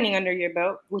some training under your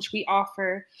belt, which we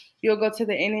offer, you'll go to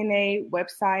the NNA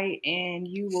website and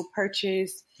you will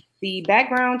purchase the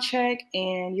background check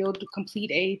and you'll complete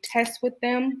a test with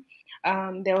them.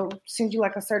 They'll send you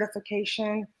like a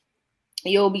certification.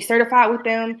 You'll be certified with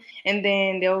them, and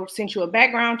then they'll send you a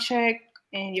background check,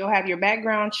 and you'll have your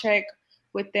background check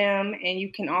with them. And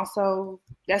you can also,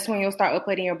 that's when you'll start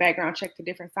uploading your background check to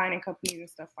different signing companies and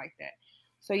stuff like that.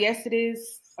 So yes, it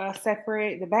is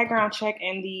separate. The background check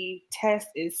and the test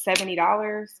is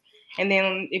 $70. And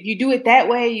then if you do it that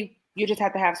way, you just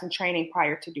have to have some training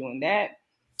prior to doing that,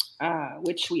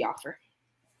 which we offer.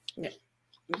 Yeah.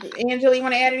 Angela, you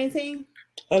want to add anything?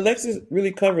 Alexis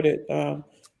really covered it.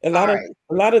 A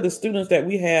lot of the students that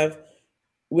we have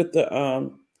with the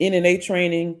NNA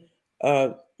training,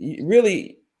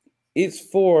 really, it's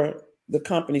for the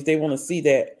companies. They want to see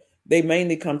that. They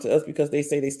mainly come to us because they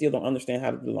say they still don't understand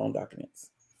how to do loan documents.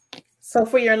 So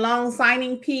for your loan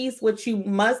signing piece, which you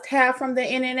must have from the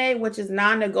NNA, which is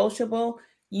non-negotiable,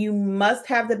 you must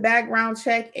have the background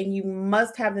check and you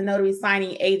must have the notary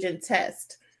signing agent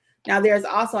test. Now, there's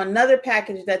also another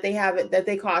package that they have that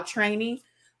they call training,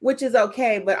 which is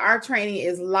okay, but our training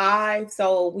is live.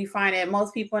 So we find that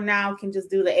most people now can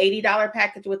just do the $80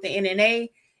 package with the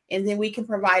NNA, and then we can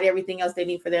provide everything else they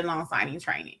need for their loan signing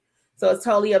training. So it's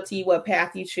totally up to you what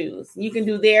path you choose. You can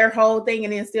do their whole thing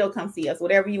and then still come see us,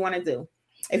 whatever you want to do.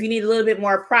 If you need a little bit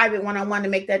more private one-on-one to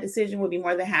make that decision, we'll be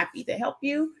more than happy to help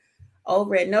you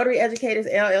over at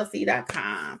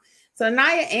notaryeducatorsllc.com. So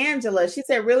Naya Angela, she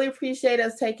said, really appreciate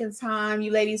us taking time,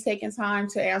 you ladies taking time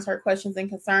to answer her questions and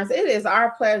concerns. It is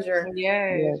our pleasure.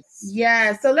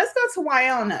 Yes. So let's go to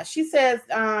Wyona. She says,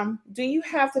 do you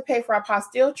have to pay for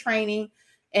apostille training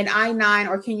and I-9,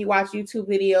 or can you watch YouTube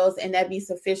videos and that be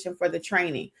sufficient for the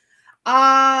training?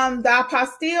 The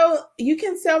apostille, you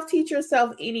can self-teach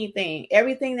yourself anything.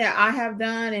 Everything that I have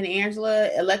done and Angela,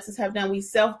 Alexis have done, we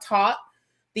self-taught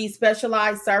these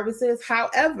specialized services.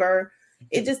 However,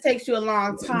 it just takes you a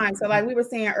long time. So like we were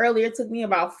saying earlier, it took me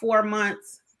about 4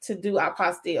 months to do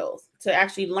apostilles, to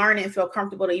actually learn it and feel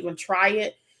comfortable to even try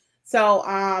it. So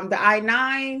the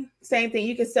I-9, same thing.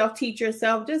 You can self-teach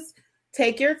yourself. Just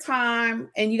take your time,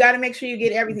 and you got to make sure you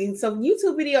get everything. So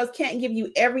YouTube videos can't give you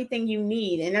everything you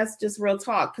need. And that's just real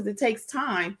talk, because it takes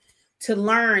time to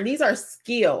learn. These are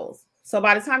skills. So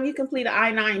by the time you complete an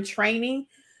I-9 training,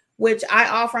 which I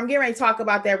offer, I'm getting ready to talk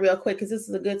about that real quick because this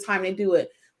is a good time to do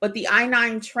it. But the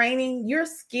I-9 training, you're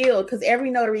skilled, because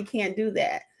every notary can't do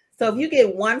that. So if you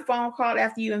get one phone call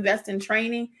after you invest in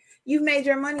training, you've made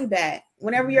your money back.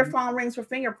 whenever your phone rings for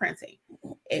fingerprinting.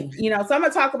 You know, so I'm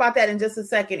going to talk about that in just a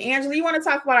second. Angela, you want to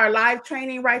talk about our live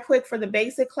training right quick for the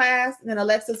basic class? And then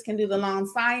Alexis can do the loan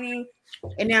signing.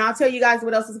 And now I'll tell you guys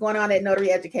what else is going on at Notary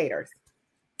Educators.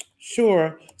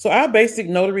 Sure. So our basic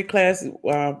notary class,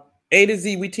 A to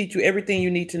Z, we teach you everything you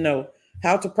need to know.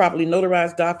 How to properly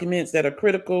notarize documents that are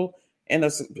critical and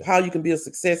how you can be a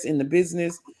success in the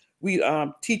business. We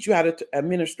teach you how to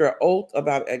administer an oath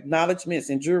about acknowledgments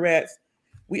and jurats.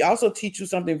 We also teach you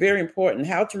something very important,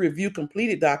 how to review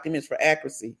completed documents for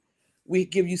accuracy. We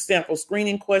give you sample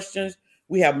screening questions.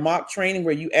 We have mock training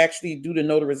where you actually do the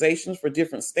notarizations for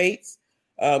different states.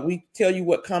 We tell you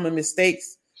what common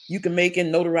mistakes you can make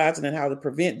in notarizing and how to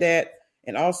prevent that.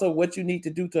 And also what you need to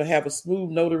do to have a smooth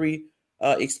notary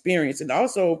experience. And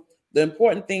also the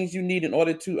important things you need in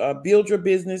order to build your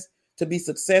business, to be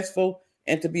successful,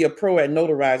 and to be a pro at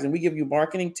notarizing. We give you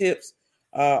marketing tips.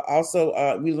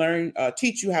 We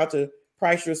teach you how to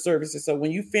price your services. So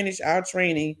when you finish our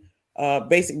training,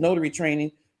 basic notary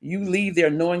training, you leave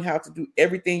there knowing how to do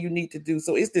everything you need to do.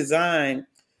 So it's designed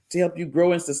to help you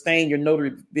grow and sustain your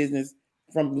notary business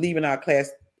from leaving our class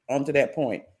onto that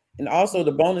point. And also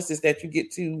the bonus is that you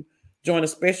get to join a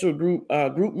special group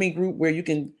where you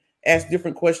can ask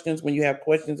different questions when you have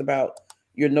questions about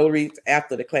your notary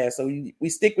after the class. So we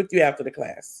stick with you after the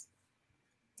class.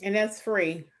 And that's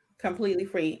free, completely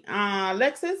free.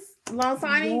 Alexis, loan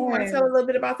signing, you want to tell a little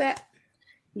bit about that?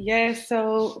 Yes.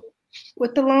 So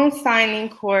with the loan signing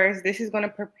course, this is going to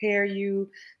prepare you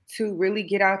to really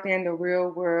get out there in the real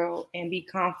world and be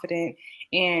confident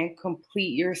and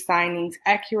complete your signings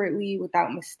accurately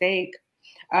without mistake.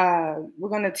 We're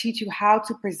going to teach you how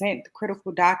to present the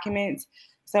critical documents.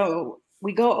 So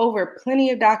we go over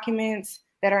plenty of documents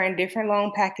that are in different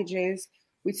loan packages.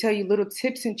 We tell you little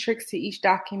tips and tricks to each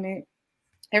document.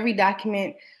 Every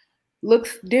document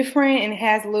looks different and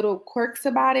has little quirks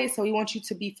about it. So we want you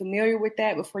to be familiar with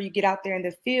that before you get out there in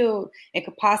the field and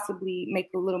could possibly make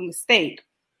a little mistake.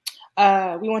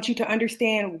 We want you to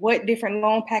understand what different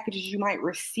loan packages you might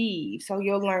receive. So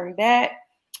you'll learn that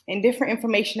and different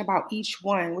information about each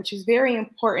one, which is very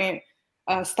important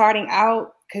starting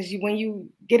out, because when you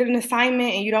get an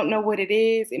assignment and you don't know what it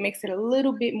is, it makes it a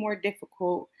little bit more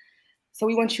difficult. So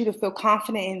we want you to feel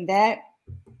confident in that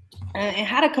and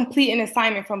how to complete an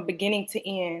assignment from beginning to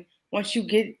end. Once you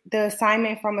get the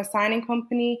assignment from a signing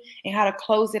company, and how to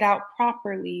close it out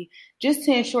properly, just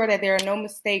to ensure that there are no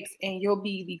mistakes and you'll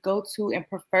be the go-to and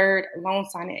preferred loan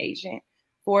signing agent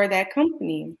for that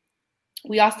company.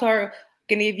 We also are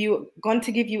going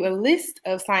to give you a list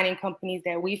of signing companies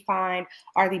that we find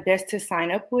are the best to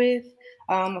sign up with.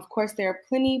 Of course, there are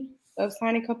plenty of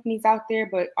signing companies out there,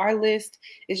 but our list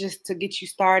is just to get you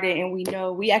started, and we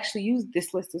know we actually use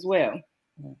this list as well.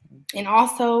 And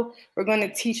also, we're going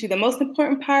to teach you the most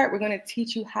important part. We're going to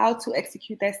teach you how to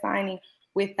execute that signing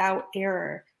without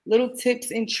error. Little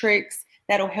tips and tricks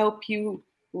that'll help you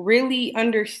really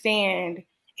understand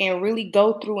and really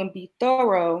go through and be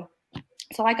thorough.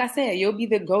 So like I said, you'll be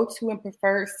the go-to and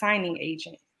preferred signing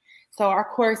agent. So our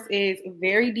course is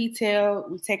very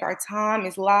detailed. We take our time.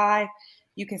 It's live.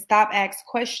 You can stop, ask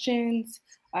questions,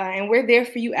 and we're there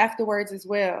for you afterwards as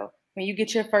well. When you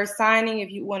get your first signing, if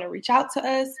you want to reach out to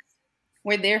us,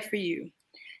 we're there for you.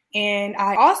 And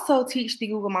I also teach the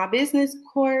Google My Business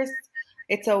course.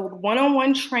 It's a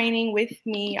one-on-one training with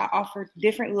me. I offer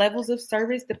different levels of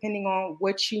service depending on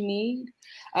what you need.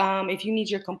 If you need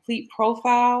your complete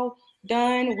profile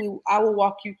done, I will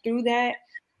walk you through that.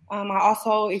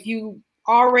 If you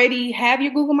already have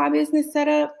your Google My Business set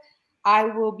up, I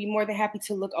will be more than happy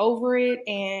to look over it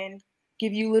and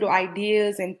give you little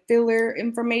ideas and filler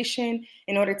information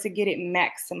in order to get it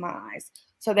maximized.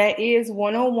 So that is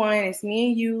one-on-one. It's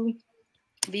me and you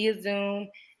via Zoom,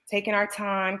 taking our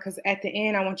time, because at the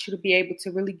end, I want you to be able to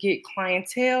really get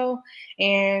clientele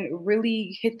and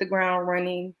really hit the ground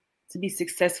running to be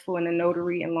successful in the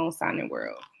notary and loan signing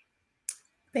world.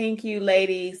 Thank you,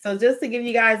 ladies. So just to give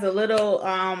you guys a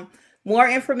little more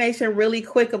information really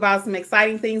quick about some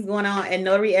exciting things going on at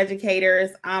Notary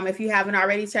Educators. If you haven't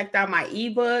already checked out my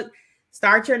ebook,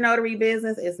 Start Your Notary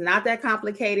Business. It's not that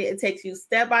complicated. It takes you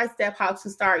step by step how to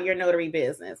start your notary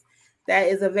business. That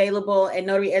is available at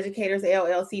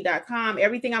notaryeducatorsllc.com.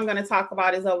 Everything I'm going to talk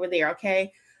about is over there,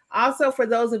 okay? Also, for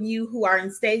those of you who are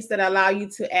in states that allow you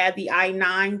to add the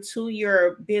I-9 to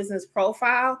your business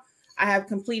profile, I have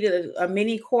completed a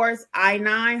mini course,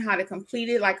 I-9, how to complete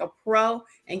it like a pro.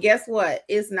 And guess what?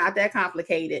 It's not that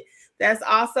complicated. That's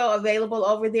also available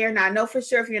over there. Now, I know for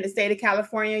sure if you're in the state of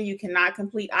California, you cannot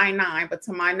complete I-9, but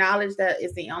to my knowledge, that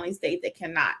is the only state that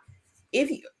cannot. If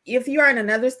you are in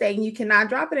another state and you cannot,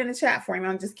 drop it in the chat for me.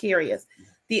 I'm just curious.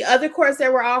 The other course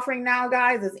that we're offering now,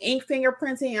 guys, is ink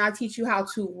fingerprinting, and I teach you how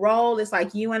to roll. It's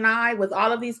like you and I, with all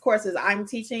of these courses I'm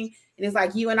teaching, and it's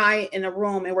like you and I in a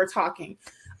room and we're talking.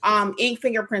 Ink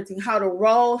fingerprinting, how to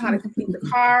roll, how to complete the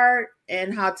card,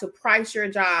 and how to price your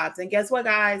jobs. And guess what,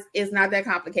 guys? It's not that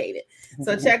complicated.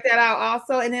 So check that out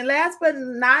also. And then last but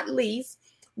not least,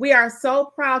 we are so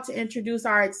proud to introduce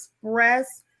our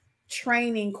Express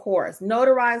training course,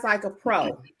 Notarize Like a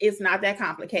Pro. It's not that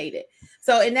complicated.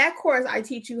 So in that course, I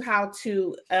teach you how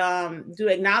to do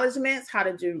acknowledgments, how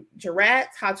to do jurats,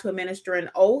 how to administer an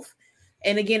oath.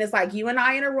 And again, it's like you and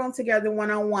I in a room together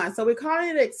one-on-one. So we're calling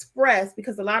it Express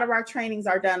because a lot of our trainings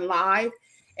are done live.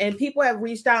 And people have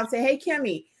reached out and said, hey,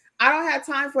 Kimmy, I don't have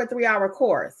time for a 3-hour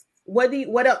course.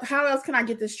 How else can I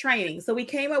get this training? So we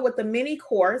came up with a mini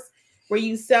course where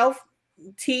you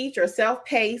self-teach or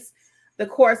self-pace the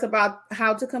course about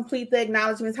how to complete the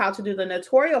acknowledgments, how to do the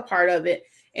notarial part of it.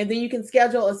 And then you can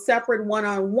schedule a separate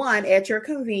one-on-one at your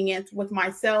convenience with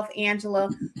myself, Angela,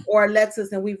 or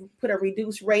Alexis, and we've put a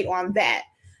reduced rate on that.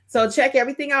 So check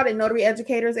everything out at Notary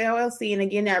Educators LLC. And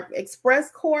again, our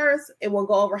Express course, it will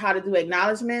go over how to do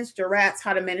acknowledgments, jurats,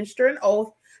 how to minister an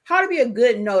oath, how to be a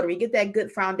good notary, get that good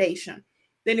foundation.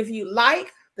 Then if you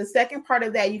like the second part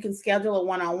of that, you can schedule a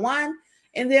one-on-one,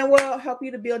 and then we'll help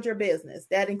you to build your business.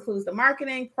 That includes the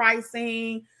marketing,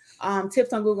 pricing,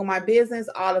 tips on Google My Business,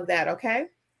 all of that, okay?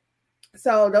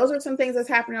 So those are some things that's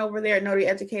happening over there at Notary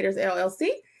Educators LLC.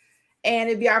 And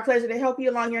it'd be our pleasure to help you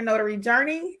along your notary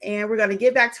journey. And we're going to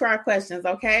get back to our questions,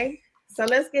 okay? So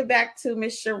let's get back to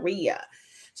Miss Sharia.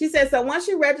 She says, so once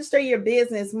you register your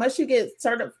business, must you get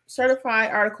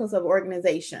certified articles of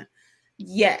organization?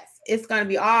 Yes, it's going to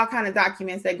be all kind of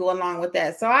documents that go along with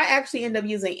that. So I actually end up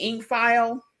using ink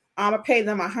file. I pay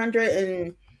them $100,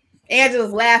 and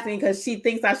Angela's laughing because she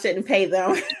thinks I shouldn't pay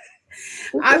them.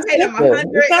 I paid them $100.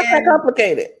 It's not that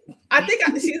complicated. I think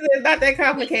she said it's not that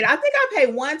complicated. I think I pay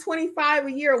 $125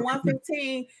 a year or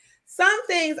 $115. Some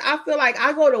things I feel like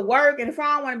I go to work, and if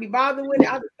I don't want to be bothered with it,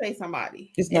 I'll just pay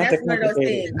somebody. It's and not that's that one of those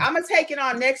complicated. things. I'm gonna take it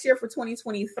on next year for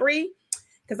 2023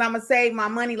 because I'm gonna save my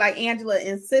money like Angela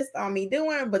insists on me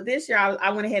doing. But this year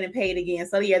I went ahead and paid again.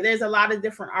 So yeah, there's a lot of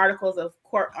different articles of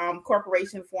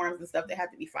corporation forms and stuff that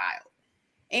have to be filed.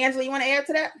 Angela, you want to add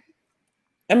to that?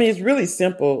 I mean, it's really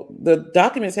simple. The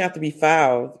documents have to be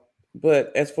filed,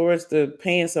 but as far as the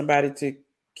paying somebody to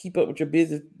keep up with your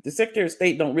business, the Secretary of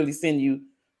State don't really send you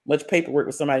much paperwork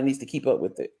where somebody needs to keep up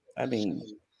with it. I mean,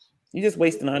 you're just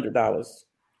wasting $100,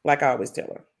 like I always tell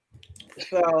her.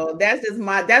 So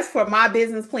that's for my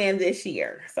business plan this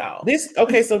year. So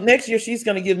so next year she's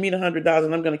going to give me the $100,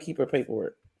 and I'm going to keep her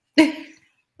paperwork.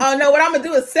 Oh no, what I'm gonna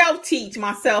do is self-teach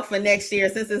myself for next year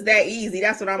since it's that easy.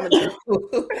 That's what I'm gonna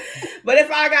do. But if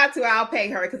I got to, I'll pay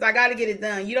her because I got to get it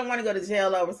done. You don't want to go to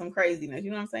jail over some craziness, you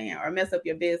know what I'm saying, or mess up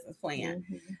your business plan.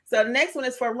 Mm-hmm. So the next one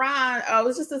is for Ron. It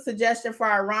was just a suggestion for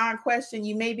our Ron question.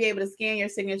 You may be able to scan your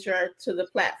signature to the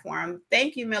platform.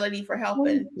 Thank you, Melody, for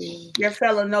helping your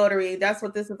fellow notary. That's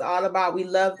what this is all about. We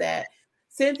love that.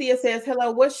 Cynthia says, hello,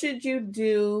 what should you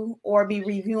do or be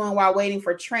reviewing while waiting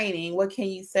for training? What can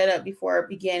you set up before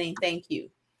beginning? Thank you.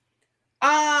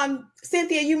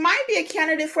 Cynthia, you might be a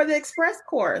candidate for the Express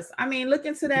course. I mean, look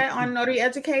into that on Notary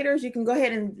Educators. You can go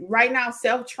ahead and right now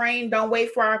self-train. Don't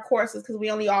wait for our courses because we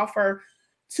only offer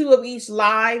 2 of each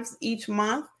lives each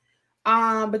month.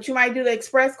 But you might do the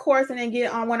Express course and then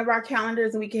get on one of our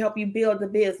calendars and we can help you build the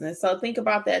business. So think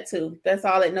about that too. That's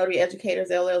all at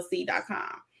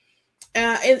notaryeducatorsllc.com.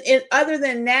 And other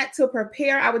than that, to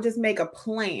prepare, I would just make a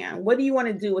plan. What do you want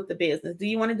to do with the business? Do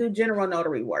you want to do general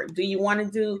notary work? Do you want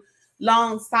to do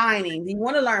loan signing? Do you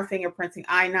want to learn fingerprinting,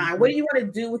 I-9? Mm-hmm. What do you want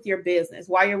to do with your business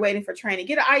while you're waiting for training?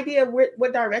 Get an idea of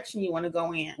what direction you want to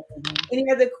go in. Mm-hmm. Any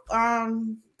other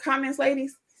comments,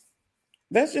 ladies?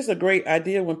 That's just a great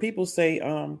idea. When people say,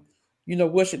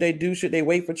 what should they do? Should they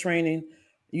wait for training?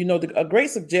 A great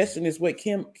suggestion is what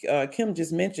Kim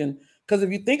just mentioned. Because if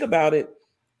you think about it,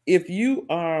 if you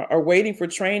are waiting for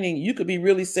training, you could be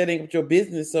really setting up your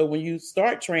business. So when you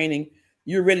start training,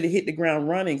 you're ready to hit the ground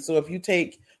running. So if you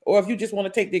just want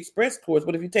to take the Express course,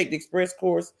 but if you take the Express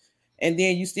course and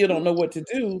then you still don't know what to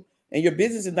do and your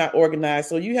business is not organized,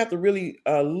 so you have to really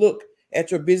look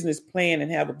at your business plan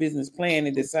and have a business plan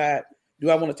and decide, do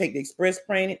I want to take the Express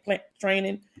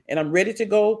training and I'm ready to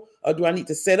go, or do I need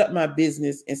to set up my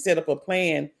business and set up a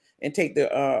plan and take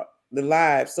the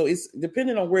live? So it's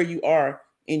depending on where you are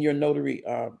in your notary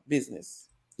business.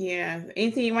 Yeah.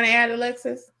 Anything you want to add,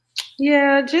 Alexis?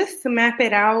 Yeah, just to map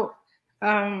it out.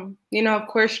 Of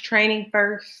course, training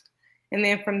first. And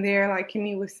then from there, like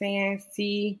Kimmy was saying,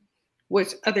 see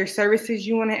which other services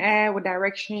you want to add, what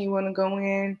direction you want to go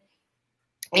in.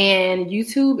 And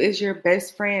YouTube is your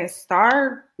best friend.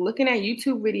 Start looking at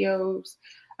YouTube videos,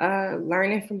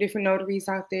 learning from different notaries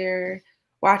out there.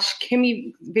 Watch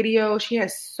Kimmy videos. She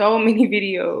has so many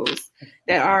videos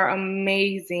that are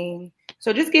amazing.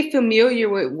 So just get familiar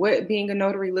with what being a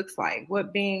notary looks like,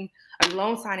 what being a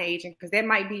loan signing agent, because that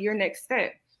might be your next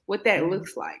step, what that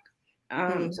looks like.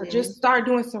 So just start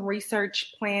doing some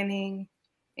research planning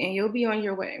and you'll be on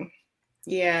your way.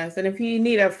 Yes, and if you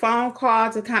need a phone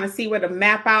call to kind of see where to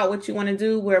map out what you want to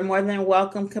do, we're more than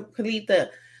welcome. Complete the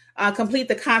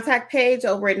contact page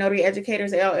over at Notary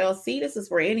Educators LLC. This is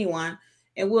for anyone,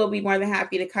 and we'll be more than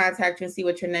happy to contact you and see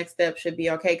what your next step should be.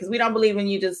 Okay, because we don't believe in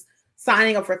you just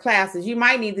signing up for classes. You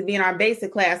might need to be in our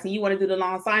basic class, and you want to do the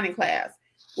loan signing class.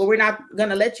 Well, we're not going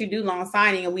to let you do loan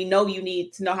signing, and we know you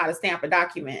need to know how to stamp a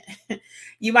document.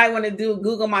 You might want to do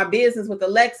Google My Business with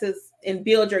Alexis and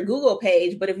build your Google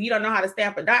page. But if you don't know how to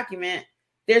stamp a document,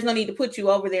 there's no need to put you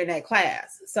over there in that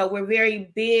class. So we're very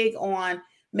big on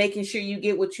making sure you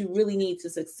get what you really need to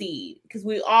succeed, because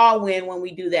we all win when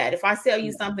we do that. If I sell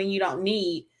you something you don't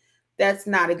need, that's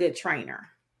not a good trainer.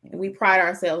 And we pride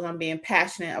ourselves on being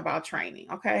passionate about training.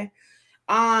 Okay.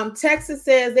 Texas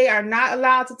says they are not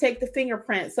allowed to take the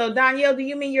fingerprint. So Danielle, do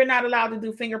you mean you're not allowed to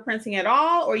do fingerprinting at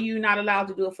all, or you're not allowed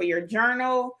to do it for your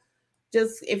journal?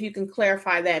 Just if you can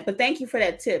clarify that. But thank you for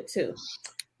that tip too.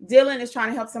 Dylan is trying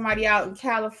to help somebody out in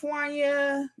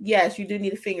California. Yes, you do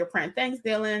need a fingerprint. Thanks,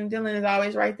 Dylan. Dylan is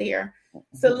always right there.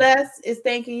 Celeste is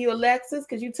thanking you, Alexis,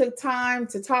 because you took time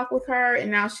to talk with her, and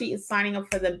now she is signing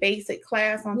up for the basic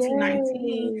class on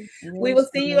 219. We will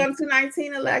see you on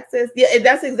 219, Alexis. Yeah,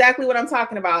 that's exactly what I'm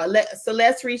talking about.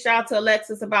 Celeste reached out to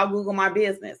Alexis about Google My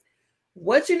Business.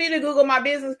 What you need to Google My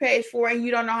Business page for, and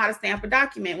you don't know how to stamp a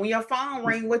document. When your phone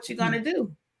rings, what you gonna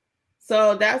do?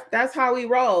 So that's how we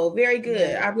roll. Very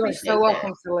good. I appreciate so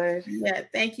welcome, Celeste. Yeah,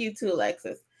 thank you too,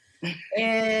 Alexis.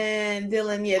 And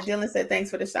Dylan said thanks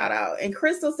for the shout out. And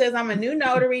Crystal says, I'm a new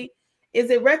notary.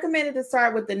 Is it recommended to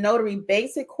start with the notary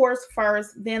basic course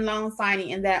first, then loan signing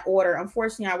in that order?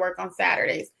 Unfortunately, I work on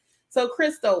Saturdays. So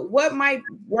Crystal, what might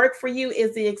work for you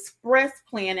is the express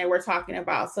plan that we're talking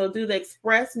about. So do the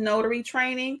express notary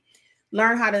training,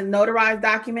 learn how to notarize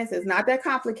documents. It's not that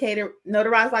complicated.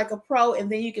 Notarize like a pro,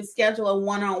 and then you can schedule a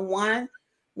one-on-one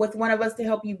with one of us to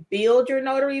help you build your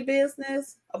notary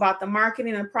business, about the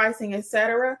marketing and pricing,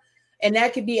 etc. And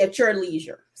that could be at your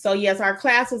leisure. So yes, our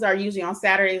classes are usually on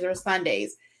Saturdays or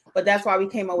Sundays, but that's why we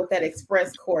came up with that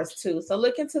express course too. So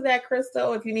look into that,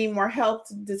 Crystal. If you need more help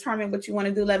to determine what you want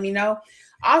to do, let me know.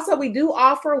 Also, we do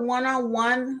offer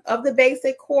one-on-one of the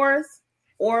basic course,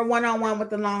 or one-on-one with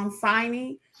the loan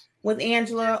signing with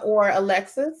Angela or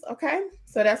Alexis. Okay,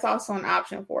 so that's also an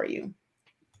option for you.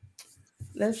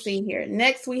 Let's see here.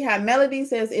 Next, we have Melody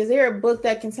says, is there a book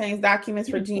that contains documents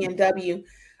for GNW?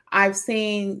 I've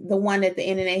seen the one that the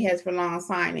NNA has for loan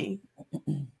signing.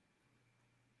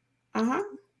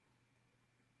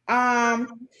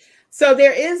 So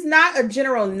there is not a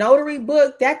general notary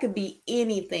book. That could be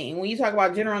anything. When you talk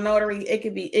about general notary,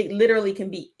 it literally can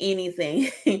be anything.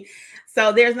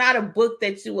 So there's not a book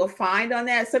that you will find on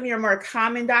that. Some of your more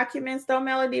common documents, though,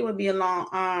 Melody, would be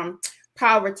along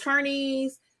power of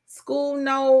attorneys, school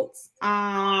notes,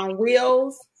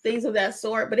 wills, things of that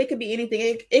sort. But it could be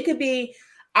anything. It could be,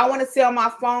 I want to sell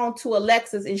my phone to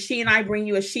Alexis, and she and I bring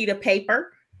you a sheet of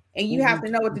paper, and you have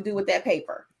to know what to do with that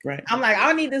paper. Right. I'm like,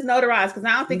 I need this notarized because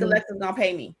I don't think Alexis is going to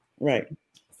pay me. Right.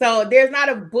 So there's not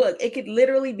a book. It could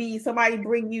literally be somebody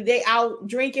bring you, they out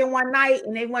drinking one night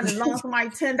and they want to loan somebody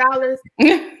 $10.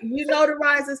 You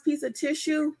notarize this piece of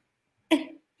tissue.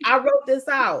 I wrote this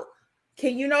out.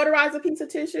 Can you notarize a piece of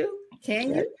tissue?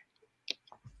 Can you?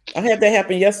 I had that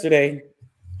happen yesterday.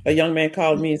 A young man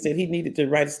called me and said he needed to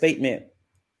write a statement.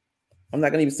 I'm not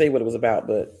going to even say what it was about,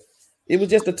 but it was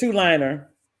just a 2-liner.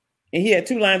 And he had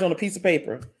 2 lines on a piece of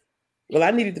paper. Well,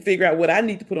 I needed to figure out what I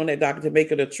need to put on that document to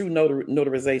make it a true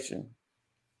notarization.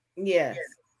 Yes.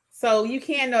 So you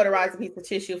can notarize a piece of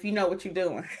tissue if you know what you're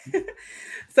doing.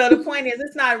 So the point is,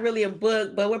 it's not really a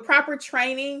book, but with proper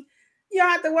training, you don't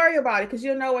have to worry about it because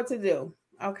you'll know what to do.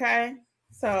 Okay.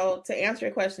 So to answer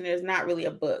your question, there's not really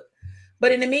a book.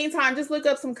 But in the meantime, just look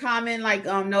up some common like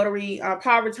notary,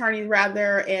 power of attorneys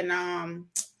rather, and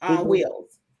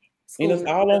wills. It's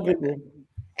all on Google.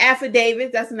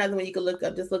 Affidavits, that's another one you can look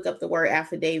up. Just look up the word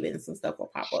affidavit and some stuff will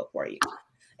pop up for you.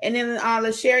 And then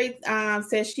LaSherry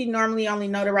says she normally only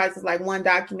notarizes like 1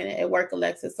 document at work,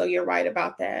 Alexis. So you're right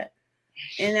about that.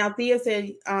 And Althea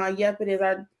said, yep, it is.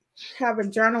 I have a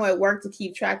journal at work to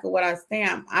keep track of what I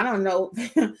stamp. I don't know.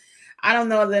 I don't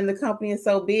know. Then the company is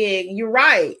so big. You're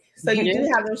right. So you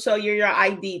do have them show you your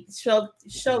ID,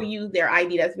 show you their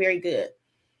ID. That's very good.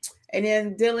 And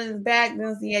then Dylan's back.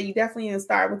 Dylan said, yeah, you definitely need to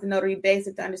start with the notary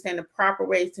basic to understand the proper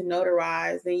ways to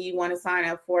notarize. Then you want to sign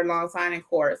up for a long signing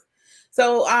course.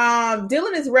 So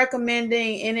Dylan is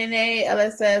recommending NNA,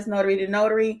 LSS, Notary to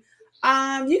Notary.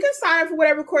 You can sign up for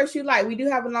whatever course you like. We do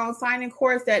have a long signing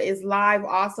course that is live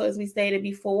also, as we stated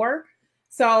before.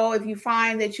 So if you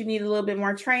find that you need a little bit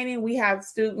more training, we have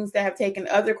students that have taken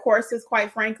other courses,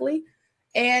 quite frankly.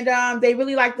 And they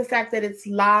really like the fact that it's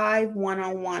live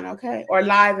one-on-one, okay? Or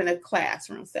live in a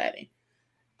classroom setting.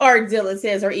 Or Dylan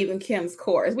says, or even Kim's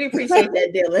course. We appreciate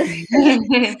that,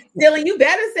 Dylan. Dylan, you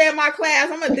better say in my class.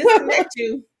 I'm going to disconnect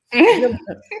you.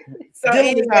 So Dylan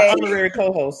anyway, is our honorary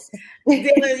co-host.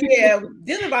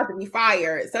 Dylan about to be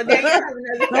fired. So Danielle has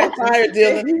another question. Don't fire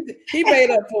Dylan. He made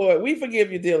up for it. We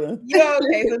forgive you, Dylan.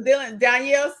 Okay. So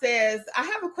Danielle says, I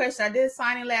have a question. I did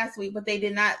signing last week, but they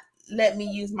did not let me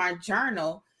use my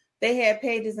journal. They had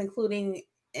pages including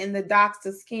in the docs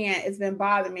to scan. It's been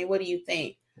bothering me. What do you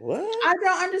think? What? I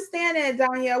don't understand that,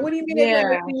 Danielle. What do you mean they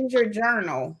let you use your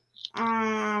journal?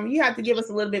 You have to give us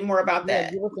a little bit more about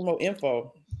that. Give us some more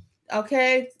info.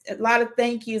 Okay, a lot of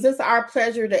thank yous. It's our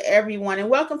pleasure to everyone, and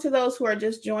welcome to those who are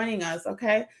just joining us.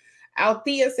 Okay,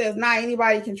 Althea says not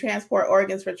anybody can transport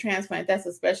organs for transplant. That's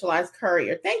a specialized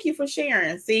courier. Thank you for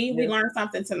sharing. See, we learned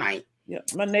something tonight. Yeah,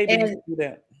 my neighbor used to do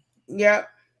that. Yep.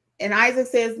 And Isaac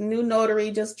says, new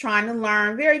notary, just trying to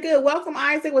learn. Very good. Welcome,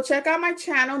 Isaac. Well, check out my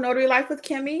channel, Notary Life with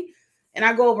Kimmy. And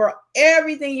I go over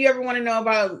everything you ever want to know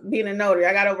about being a notary.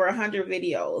 I got over 100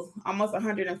 videos, almost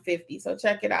 150. So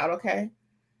check it out, okay?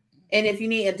 And if you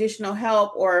need additional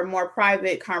help or more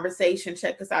private conversation,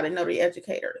 check us out at Notary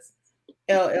Educators,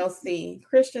 LLC.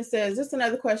 Christian says, just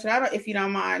another question. If you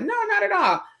don't mind. No, not at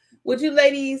all. Would you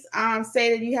ladies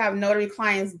say that you have notary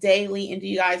clients daily, and do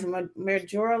you guys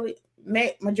majorly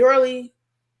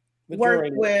work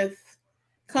with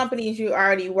companies you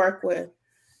already work with?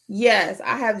 Yes,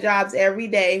 I have jobs every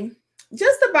day,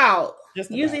 just about.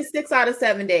 Usually 6 out of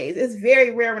 7 days. It's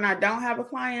very rare when I don't have a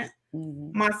client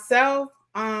myself.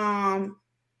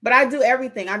 But I do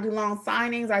everything. I do loan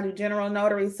signings, I do general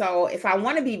notary. So if I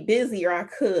want to be busier, I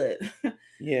could.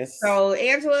 Yes. So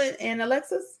Angela and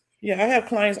Alexis? Yeah, I have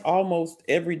clients almost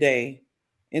every day.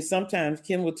 And sometimes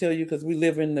Kim will tell you, because we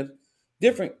live in the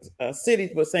different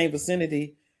cities, but same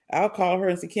vicinity, I'll call her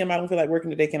and say, Kim, I don't feel like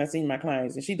working today. Can I see my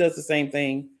clients? And she does the same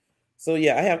thing. So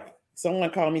yeah, I have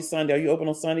someone call me Sunday. Are you open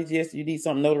on Sundays? Yes. You need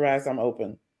something notarized? I'm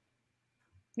open.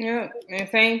 Yeah, and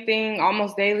same thing.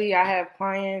 Almost daily, I have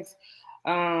clients.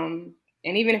 And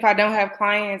even if I don't have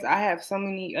clients, I have so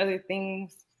many other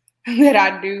things that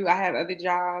I do. I have other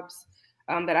jobs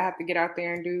that I have to get out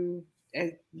there and do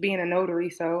as being a notary.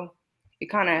 So it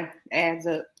kind of adds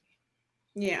up.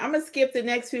 Yeah, I'm going to skip the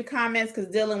next few comments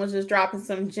because Dylan was just dropping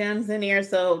some gems in here.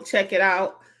 So check it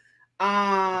out.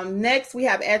 Next, we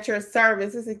have at your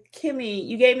service. This is Kimmy.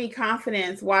 You gave me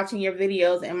confidence watching your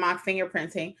videos and my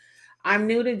fingerprinting. I'm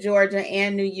new to Georgia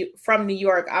and from New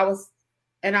York. I was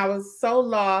so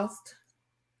lost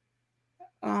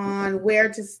on where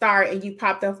to start, and you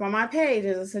popped up on my page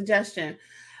as a suggestion.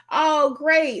 Oh,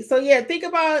 great. So yeah, think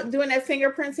about doing that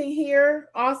fingerprinting here.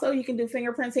 Also, you can do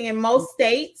fingerprinting in most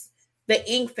states. The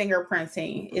ink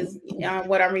fingerprinting is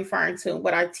what I'm referring to,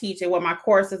 what I teach and what my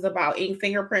course is about, ink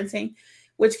fingerprinting,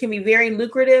 which can be very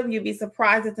lucrative. You'd be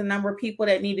surprised at the number of people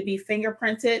that need to be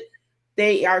fingerprinted.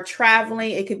 They are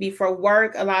traveling. It could be for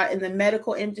work. A lot in the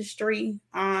medical industry.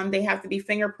 They have to be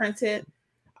fingerprinted.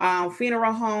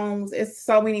 Funeral homes. It's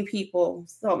so many people.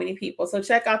 So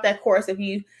check out that course. If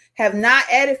you have not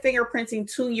added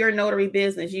fingerprinting to your notary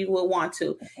business, you will want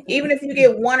to. Even if you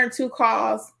get 1 or 2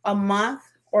 calls a month,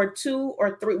 or 2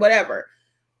 or 3, whatever,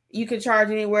 you can charge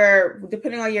anywhere,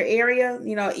 depending on your area,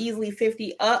 easily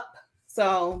 50 up.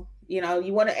 So, you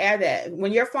want to add that.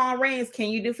 When your phone rings, can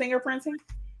you do fingerprinting?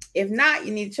 If not,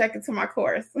 you need to check into my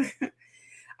course.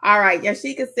 All right.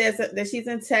 Yashika says that she's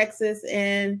in Texas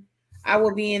and I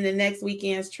will be in the next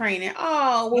weekend's training.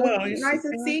 Oh, well, nice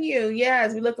to see you.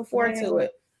 Yes, we're looking forward to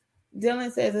it.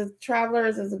 Dylan says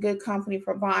Travelers is a good company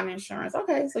for bond insurance.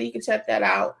 Okay, so you can check that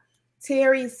out.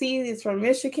 Terry C is from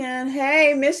Michigan.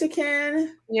 Hey,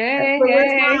 Michigan. Yay. Hey,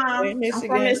 Michigan. I'm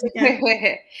from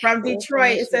Michigan. From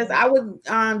Detroit. It says, I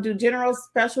would do general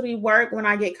specialty work when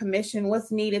I get commission.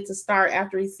 What's needed to start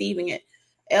after receiving it?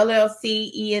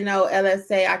 LLC, E&O,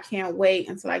 LSA. I can't wait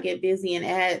until I get busy and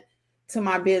add to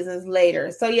my business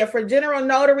later. So yeah, for general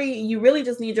notary, you really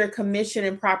just need your commission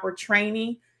and proper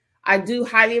training. I do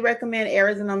highly recommend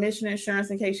errors and omission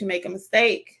insurance in case you make a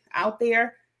mistake out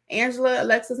there. Angela,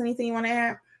 Alexis, anything you want to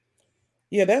add?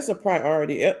 Yeah, that's a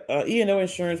priority. E&O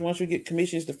insurance, once you get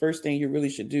commissions, the first thing you really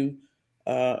should do,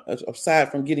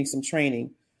 aside from getting some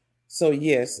training. So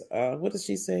yes, what does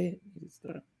she say?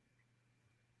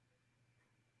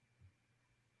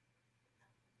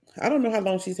 I don't know how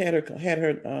long she's had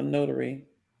her notary.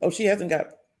 Oh, she hasn't got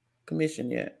commission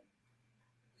yet.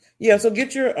 Yeah, so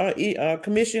get your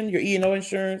commission, your E&O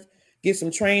insurance, get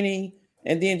some training,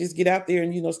 and then just get out there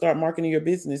and start marketing your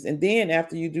business. And then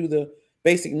after you do the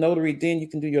basic notary, then you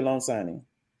can do your loan signing.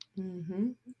 Mm-hmm.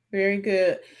 Very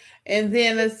good. And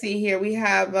then let's see here. We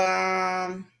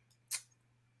have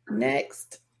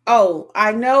next. Oh,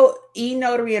 I know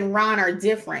e-notary and Ron are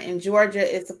different. In Georgia,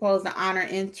 it's supposed to honor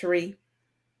entry,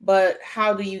 but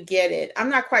how do you get it? I'm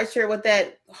not quite sure what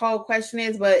that whole question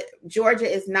is, but Georgia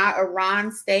is not a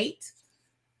Ron state,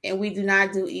 and we do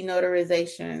not do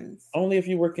e-notarizations. Only if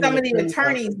you work in some of the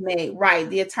attorneys may, right?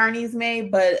 The attorneys may,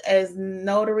 but as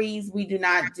notaries, we do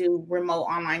not do remote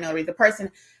online notary. The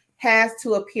person has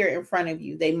to appear in front of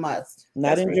you. They must.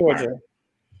 Not in Georgia.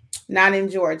 Not in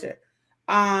Georgia.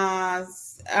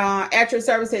 At your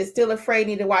service is still afraid,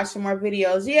 need to watch some more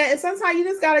videos. Yeah, and sometimes you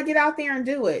just got to get out there and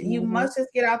do it. You must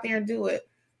just get out there and do it.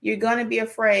 You're going to be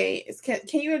afraid. Can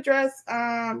you address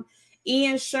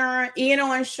e-insurance,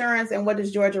 E&O insurance, and what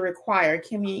does Georgia require?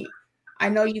 Kimmy, I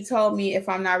know you told me if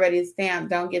I'm not ready to stamp,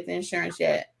 don't get the insurance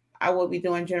yet. I will be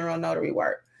doing general notary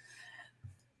work.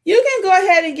 You can go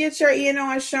ahead and get your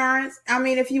E&O insurance. I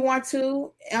mean, if you want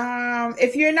to.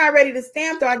 If you're not ready to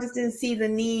stamp, though, I just didn't see the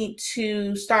need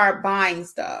to start buying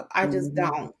stuff. I just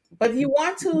don't. But if you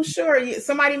want to, sure.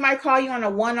 Somebody might call you on a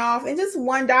one-off, and just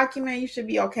one document, you should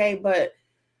be okay. But,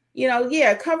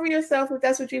 yeah, cover yourself if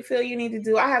that's what you feel you need to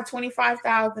do. I have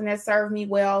 $25,000 that served me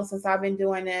well since I've been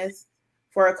doing this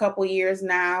for a couple years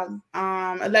now.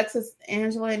 Alexis,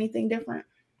 Angela, anything different?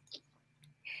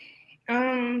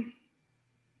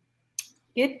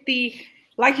 Get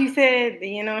like you said,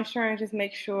 the insurance. Just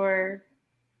make sure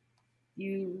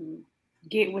you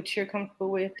get what you're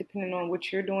comfortable with, depending on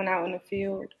what you're doing out in the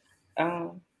field,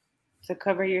 to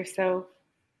cover yourself.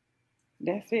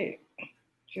 That's it.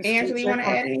 Angela, you want to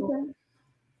add anything?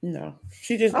 No,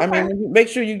 she just. Okay. I mean, make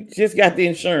sure you just got the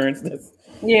insurance. That's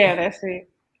it.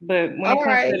 But when it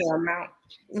comes to the amount,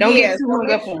 don't get too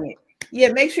hung up on it.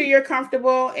 Yeah, make sure you're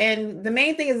comfortable, and the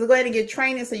main thing is to go ahead and get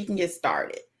training so you can get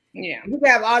started. Yeah, you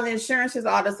have all the insurances,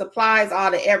 all the supplies, all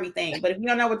the everything, but if you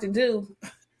don't know what to do,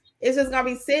 it's just gonna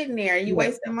be sitting there. You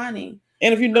wasting money.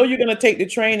 And if you know you're gonna take the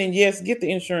training, yes, get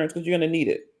the insurance because you're gonna need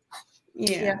it.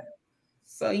 Yeah.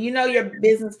 So your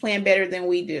business plan better than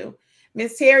we do.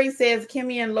 Miss Terry says,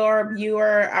 Kimmy and Laura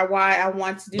Buer are why I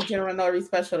want to do general notary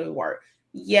specialty work.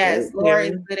 Yes, Laura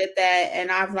is good at that,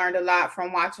 and I've learned a lot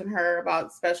from watching her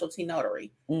about specialty notary.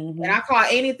 And I call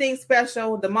anything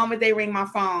special the moment they ring my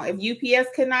phone. If UPS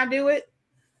could not do it,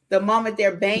 the moment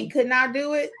their bank could not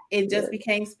do it, it just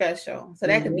became special. So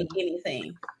that could be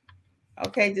anything.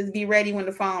 Okay, just be ready when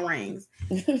the phone rings.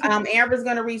 Amber's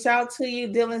going to reach out to you.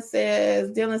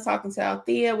 Dylan's talking to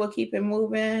Althea. We'll keep it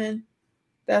moving.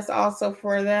 That's also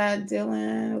for that,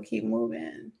 Dylan. We'll keep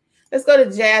moving. Let's go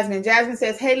to Jasmine. Jasmine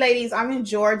says, hey, ladies, I'm in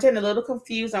Georgia and a little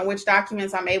confused on which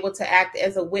documents I'm able to act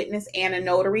as a witness and a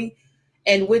notary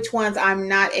and which ones I'm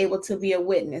not able to be a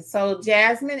witness. So,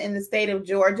 Jasmine, in the state of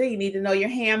Georgia, you need to know your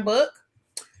handbook.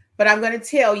 But I'm going to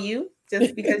tell you,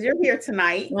 just because you're here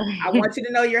tonight, I want you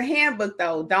to know your handbook,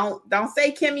 though. Don't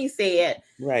say Kimmy said.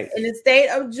 Right. In the state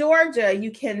of Georgia,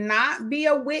 you cannot be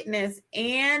a witness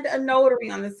and a notary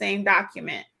on the same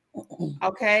document.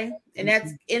 Okay? And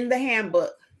that's in the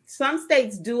handbook. Some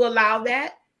states do allow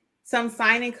that. Some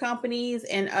signing companies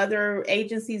and other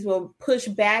agencies will push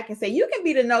back and say, you can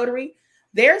be the notary.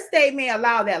 Their state may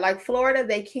allow that. Like Florida,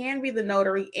 they can be the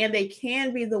notary and they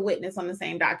can be the witness on the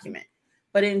same document.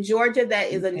 But in Georgia, that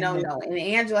is a no-no. And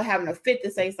Angela having a fit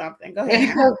to say something. Go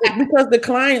ahead. Because the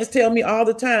clients tell me all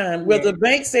the time, well, the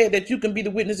bank said that you can be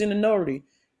the witness in the notary.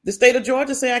 The state of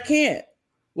Georgia say I can't.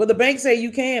 Well, the bank say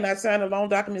you can. I signed a loan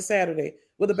document Saturday.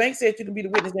 Well, the bank said you can be the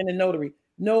witness and the notary.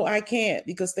 No, I can't,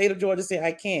 because state of Georgia said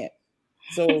I can't.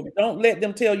 So don't let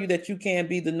them tell you that you can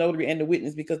be the notary and the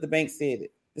witness because the bank said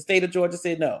it. The state of Georgia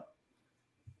said no.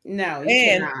 No, you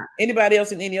and cannot. Anybody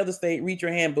else in any other state, read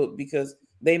your handbook because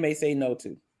they may say no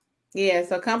to. Yeah,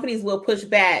 so companies will push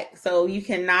back. So you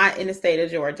cannot in the state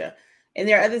of Georgia. And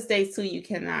there are other states too, you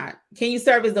cannot. Can you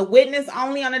serve as a witness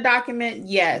only on a document?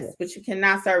 Yes, but you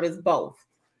cannot serve as both.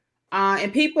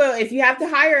 And people, if you have to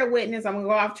hire a witness, I'm going to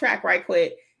go off track right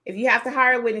quick. If you have to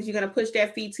hire a witness, you're going to push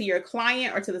that fee to your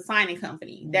client or to the signing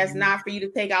company. That's not for you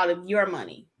to take out of your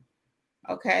money.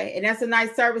 Okay. And that's a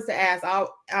nice service to ask.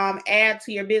 I'll add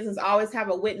to your business. Always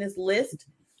have a witness list.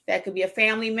 That could be a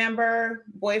family member,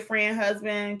 boyfriend,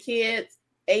 husband, kids,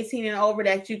 18 and over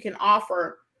that you can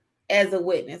offer as a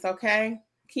witness. Okay.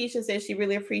 Keisha says she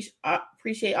really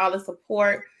appreciate all the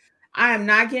support. I am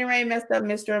not getting ready to mess up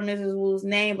Mr. and Mrs. Wu's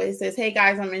name, but it says, hey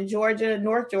guys, I'm in Georgia,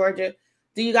 North Georgia.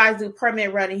 Do you guys do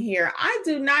permit running here? I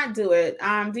do not do it.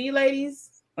 Do you ladies?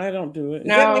 I don't do it. Is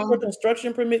No. that like for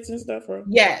construction permits and stuff? Or?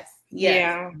 Yes.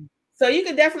 Yeah. So you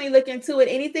can definitely look into it.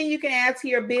 Anything you can add to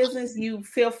your business, you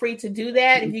feel free to do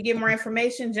that. If you get more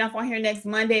information, jump on here next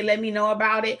Monday. Let me know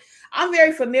about it. I'm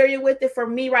very familiar with it. For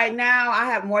me right now, I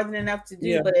have more than enough to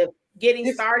do. But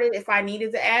getting started, if I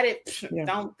needed to add it,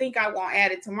 don't think I won't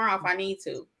add it tomorrow if I need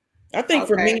to. I think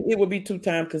for me, it would be too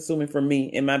time consuming for me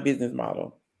in my business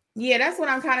model. Yeah, that's what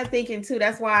I'm kind of thinking too.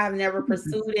 That's why I've never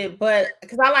pursued it. But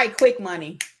because I like quick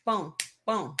money. Boom,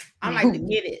 boom. I like to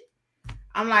get it.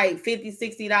 I'm like $50,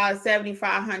 $60,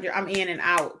 $7,500. I'm in and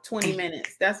out 20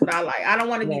 minutes. That's what I like. I don't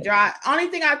want to be dry. Only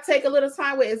thing I take a little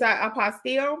time with is our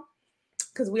apostille,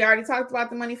 because we already talked about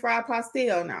the money for our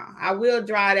apostille now. I will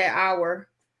drive that hour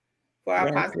for our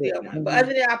apostille money. But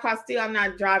other than apostille, I'm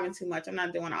not driving too much. I'm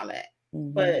not doing all that.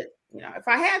 But if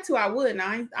I had to, I would. Now,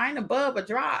 I ain't above a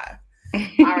drive.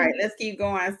 All right, let's keep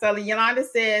going. So Yolanda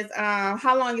says,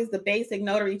 how long is the basic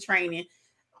notary training?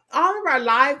 All of our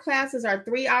live classes are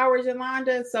 3 hours,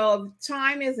 Yolanda. So if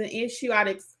time is an issue,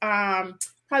 I'd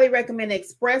probably recommend an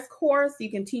express course.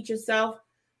 You can teach yourself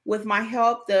with my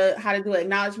help how to do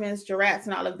acknowledgments, jurats,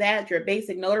 and all of that, your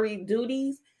basic notary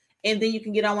duties. And then you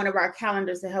can get on one of our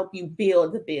calendars to help you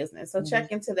build the business. So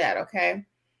check into that, okay?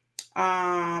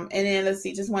 And then let's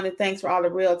see, just wanted to thanks for all the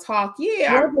real talk.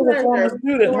 Yeah, Georgia's a former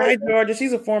student. Hi, Georgia.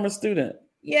 She's a former student.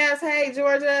 Yes, hey,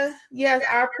 Georgia. Yes,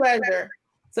 our pleasure.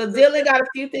 So Dylan got a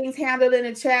few things handled in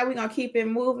the chat. We're going to keep it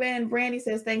moving. Brandy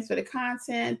says, thanks for the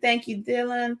content. Thank you,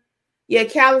 Dylan. Yeah,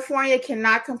 California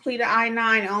cannot complete an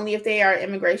I-9 only if they are an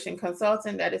immigration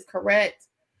consultant. That is correct.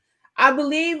 I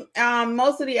believe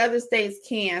most of the other states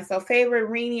can. So favorite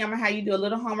Rini, I'm going to have you do a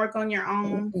little homework on your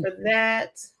own for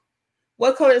that.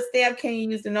 What color stamp can you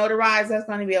use to notarize? That's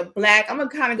going to be a black. I'm going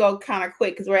to go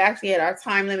quick because we're actually at our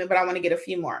time limit, but I want to get a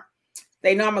few more.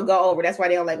 They know I'm going to go over. That's why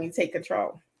they don't let me take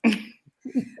control.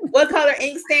 What color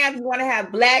ink stamp you want to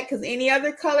have? Black, because any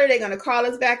other color, they're going to call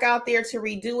us back out there to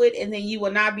redo it, and then you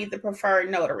will not be the preferred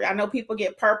notary. I know people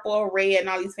get purple, red, and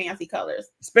all these fancy colors.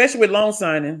 Especially with loan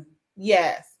signing.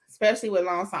 Yes, especially with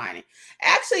loan signing.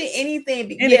 Actually,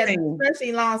 anything. Yes,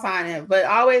 especially loan signing, but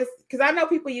always, because I know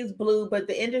people use blue, but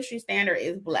the industry standard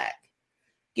is black.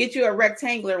 Get you a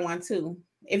rectangular one, too.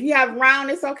 If you have round,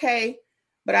 it's okay,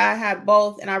 but I have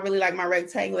both, and I really like my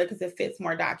rectangular because it fits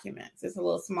more documents. It's a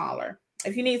little smaller.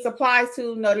 If you need supplies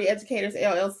to Notary Educators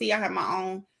LLC, I have my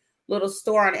own little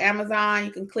store on Amazon.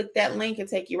 You can click that link and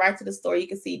take you right to the store. You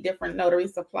can see different notary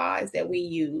supplies that we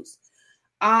use.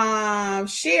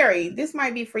 Sherry, this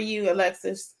might be for you,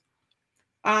 Alexis.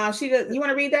 You want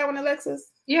to read that one, Alexis?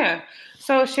 Yeah.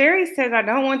 So Sherry says, I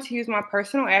don't want to use my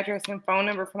personal address and phone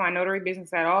number for my notary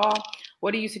business at all. What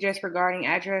do you suggest regarding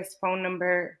address, phone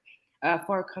number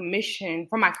for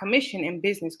my commission and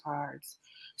business cards?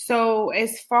 So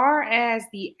as far as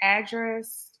the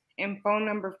address and phone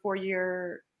number for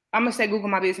I'm going to say Google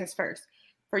My Business first.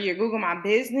 For your Google My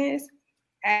Business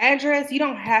address, you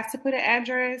don't have to put an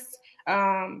address.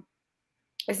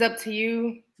 It's up to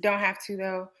you. Don't have to,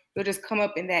 though. You'll just come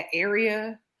up in that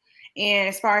area. And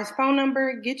as far as phone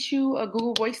number, get you a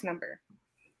Google Voice number.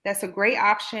 That's a great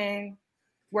option.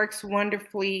 Works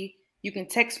wonderfully. You can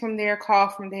text from there, call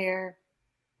from there.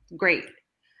 Great.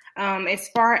 As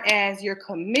far as your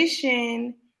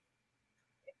commission,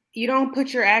 you don't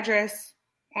put your address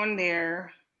on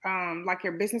there, like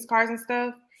your business cards and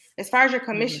stuff. As far as your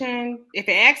commission, if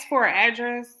it asks for an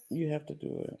address, you have to do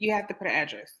it. You have to put an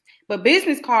address. But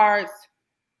business cards,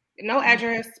 no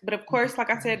address. But of course, like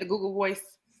I said, the Google Voice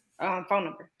phone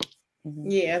number.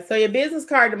 Yeah. So your business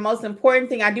card, the most important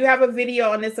thing. I do have a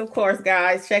video on this, of course,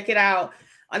 guys. Check it out.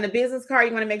 On the business card,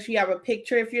 you want to make sure you have a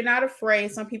picture. If you're not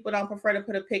afraid, some people don't prefer to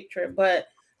put a picture, but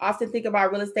often think about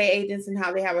real estate agents and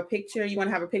how they have a picture. You want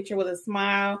to have a picture with a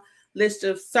smile, list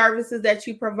of services that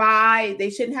you provide. They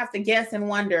shouldn't have to guess and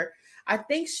wonder. I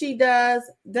think she does.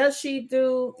 Does she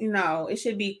do? It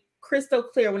should be crystal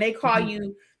clear. When they call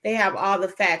you, they have all the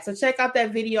facts. So check out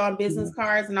that video on business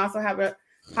cards and also how to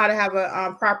have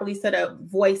a properly set up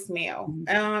voicemail.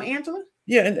 Angela?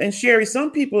 Yeah, and Sherry,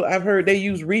 some people I've heard they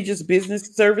use Regis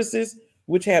Business Services,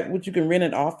 which you can rent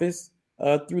an office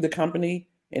through the company,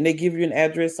 and they give you an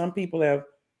address. Some people have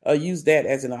used that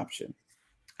as an option.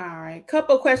 All right,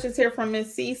 couple questions here from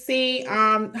Miss CC.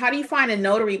 How do you find a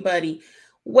notary buddy?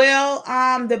 Well,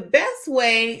 the best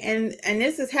way, and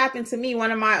this has happened to me.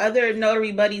 One of my other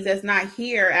notary buddies that's not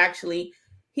here actually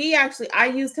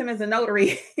I used him as a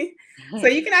notary. So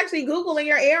you can actually Google in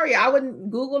your area. I wouldn't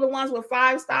Google the ones with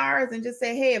 5 stars and just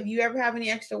say, hey, if you ever have any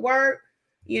extra work,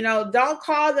 don't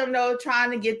call them though,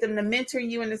 trying to get them to mentor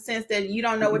you in the sense that you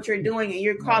don't know what you're doing and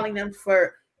you're calling them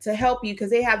to help you because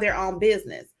they have their own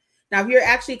business. Now, if you're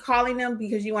actually calling them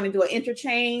because you want to do an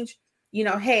interchange,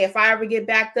 hey, if I ever get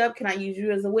backed up, can I use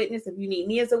you as a witness? If you need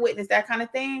me as a witness, that kind of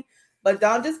thing. But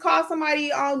don't just call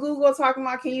somebody on Google talking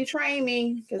about, can you train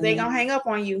me? Because they're going to hang up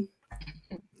on you.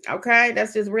 Okay,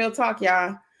 that's just real talk,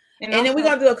 y'all. And then we're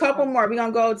going to do a couple more. We're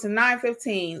going to go to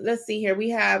 9:15. Let's see here. We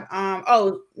have,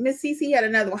 Miss Cece had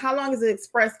another one. How long is the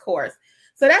express course?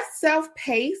 So that's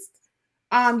self-paced.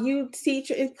 You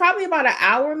teach, it's probably about an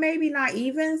hour, maybe not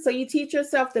even. So you teach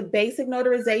yourself the basic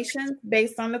notarization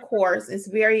based on the course. It's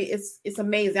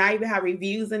amazing. I even have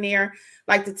reviews in there,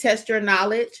 like to test your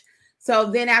knowledge.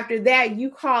 So then after that, you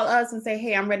call us and say,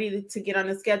 hey, I'm ready to get on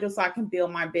the schedule so I can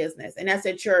build my business. And that's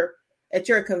at your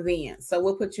convenience. So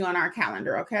we'll put you on our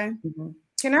calendar. Okay. Mm-hmm.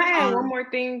 Can I add one more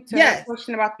thing to the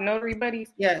question about the notary buddies?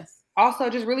 Yes. Also,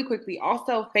 just really quickly,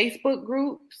 also Facebook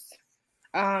groups.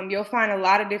 You'll find a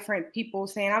lot of different people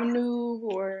saying I'm new,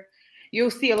 or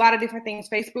you'll see a lot of different things.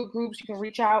 Facebook groups, you can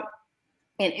reach out,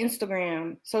 and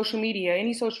Instagram, social media,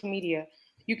 any social media.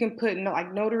 You can put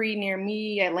like notary near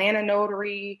me, Atlanta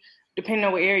notary, depending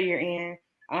on what area you're in.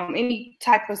 Any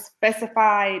type of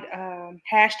specified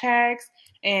hashtags,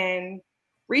 and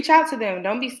reach out to them.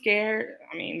 Don't be scared.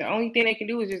 I mean, the only thing they can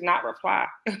do is just not reply.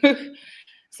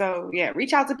 So yeah,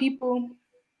 reach out to people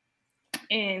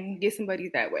and get some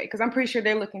buddies that way, because I'm pretty sure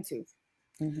they're looking too.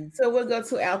 Mm-hmm. So we'll go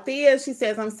to Althea. She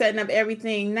says, I'm setting up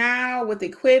everything now with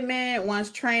equipment.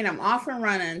 Once trained, I'm off and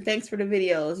running. Thanks for the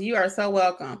videos. You are so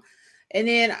welcome. And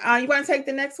then you want to take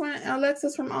the next one,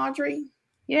 Alexis, from Audrey?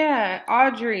 Yeah,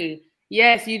 Audrey.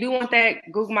 Yes, you do want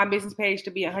that Google My Business page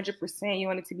to be 100%. You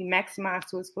want it to be maximized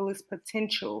to its fullest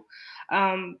potential.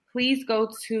 Please go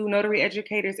to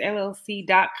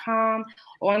notaryeducatorsllc.com.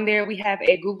 On there, we have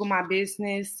a Google My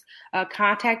Business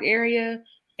contact area,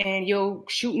 and you'll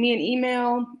shoot me an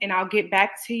email, and I'll get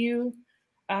back to you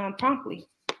promptly,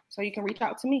 so you can reach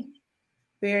out to me.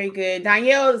 Very good.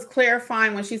 Danielle is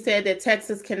clarifying when she said that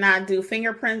Texas cannot do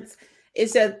fingerprints.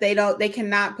 It's just they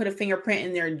cannot put a fingerprint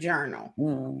in their journal.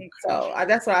 So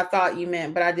that's what I thought you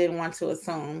meant, but I didn't want to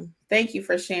assume. Thank you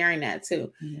for sharing that too.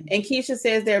 And Keisha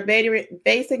says their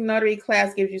basic notary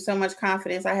class gives you so much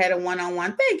confidence. I had a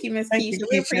one-on-one. Thank you, Miss Keisha.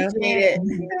 We appreciate it.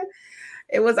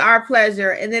 It was our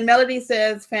pleasure. And then Melody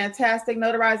says, fantastic,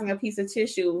 notarizing a piece of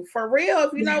tissue. For real,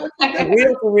 if you know what you're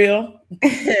doing. For real.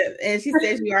 And she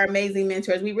says you are amazing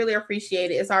mentors. We really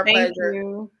appreciate it. It's our pleasure.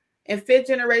 You. And Fifth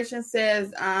Generation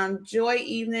says, joy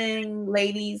evening,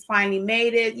 ladies, finally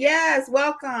made it. Yes,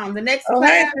 welcome. The next class.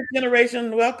 Hey, Fifth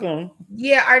Generation, welcome.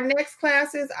 Yeah, our next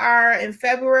classes are in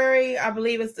February. I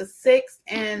believe it's the 6th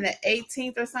and the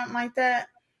 18th or something like that.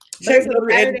 Check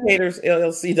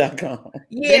notaryeducatorsllc.com.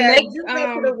 Yeah, just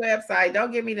go to the website.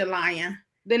 Don't give me the lying.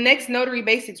 The next Notary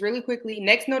Basics, really quickly,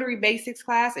 next Notary Basics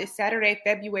class is Saturday,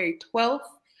 February 12th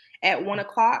at 1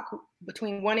 o'clock,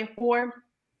 between 1 and 4.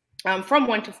 From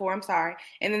 1 to 4, I'm sorry.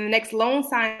 And then the next loan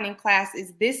signing class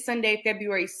is this Sunday,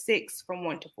 February 6th from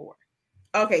 1 to 4.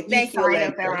 Okay, thank you. Sign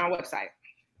up there on our website.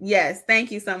 Yes,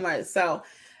 thank you so much. So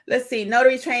let's see,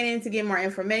 notary training to get more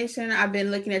information. I've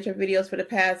been looking at your videos for the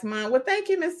past month. Well, thank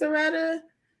you, Ms. Soretta.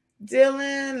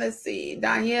 Dylan, let's see.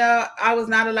 Danielle, I was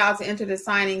not allowed to enter the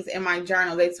signings in my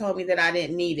journal. They told me that I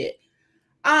didn't need it.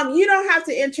 You don't have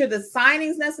to enter the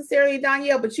signings necessarily,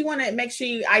 Danielle, but you want to make sure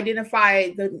you identify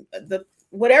the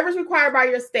whatever's required by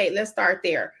your state. Let's start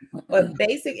there. But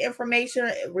basic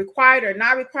information required or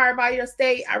not required by your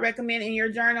state, I recommend in your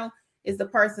journal is the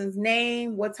person's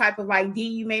name, what type of ID.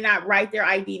 You may not write their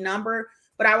ID number,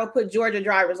 but I would put Georgia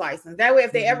driver's license. That way,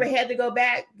 if they ever had to go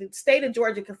back, the state of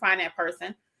Georgia can find that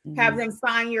person, have them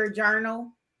sign your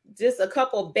journal, just a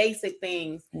couple basic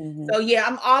things. So yeah,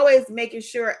 I'm always making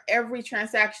sure every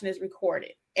transaction is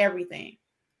recorded, everything.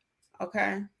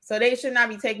 Okay, so they should not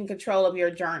be taking control of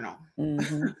your journal.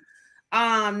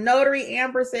 Notary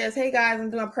Amber says, hey guys,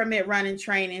 I'm doing permit running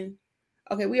training.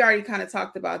 Okay, we already kind of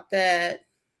talked about that.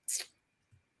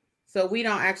 So we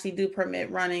don't actually do permit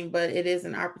running, but it is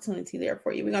an opportunity there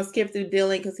for you. We're going to skip through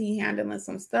Dylan because he's handling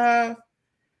some stuff.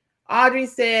 Audrey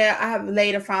said, I have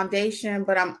laid a foundation,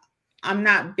 but I'm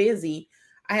not busy.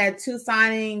 I had 2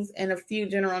 signings and a few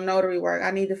general notary work.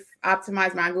 I need to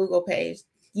optimize my Google page.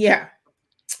 Yeah.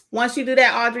 Once you do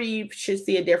that, Audrey, you should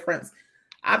see a difference.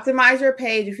 Optimize your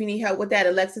page. If you need help with that,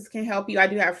 Alexis can help you. I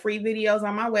do have free videos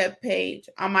on my webpage,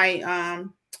 on my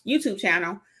YouTube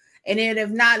channel. And then if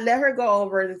not, let her go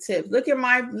over the tips. Look at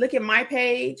my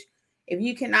page. If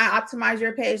you cannot optimize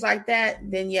your page like that,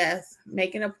 then yes,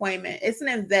 make an appointment. It's an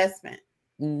investment,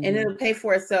 and it'll pay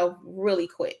for itself really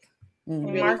quick.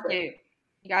 Really market. Quick.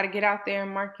 You got to get out there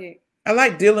and market. I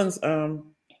like Dylan's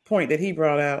point that he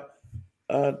brought out.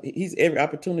 He's every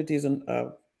opportunity is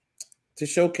to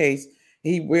showcase.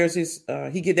 He wears his.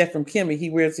 He get that from Kimmy. He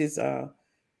wears his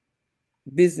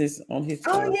business on his.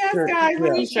 Oh yes, shirt. Guys,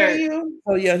 let me show you.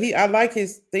 Oh yeah, I like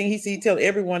his thing. He tell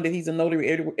everyone that he's a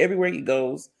notary everywhere he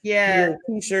goes. Yeah, he wears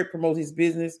a T-shirt, promotes his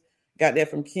business. Got that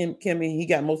from Kimmy. He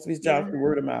got most of his jobs from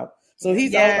word of mouth. So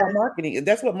he's all about marketing.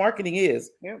 That's what marketing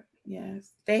is. Yep.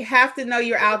 Yes, they have to know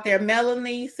you're out there.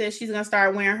 Melanie says she's gonna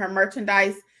start wearing her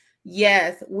merchandise.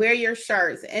 Yes, wear your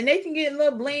shirts, and they can get a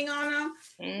little bling on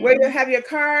them. Where you have your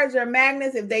cards, your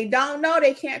magnets. If they don't know,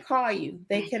 they can't call you.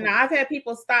 They cannot. I've had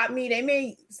people stop me. They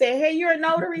may say, "Hey, you're a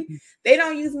notary." They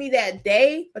don't use me that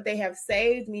day, but they have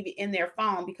saved me in their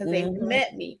phone because they've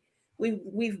met me.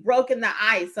 We've broken the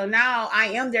ice, so now I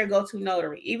am their go-to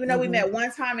notary. Even though we met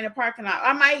one time in the parking lot,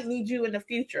 I might need you in the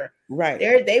future. Right?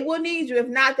 They will need you. If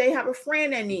not, they have a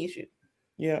friend that needs you.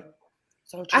 Yeah.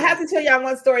 So I have to tell y'all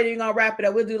one story. Then you're gonna wrap it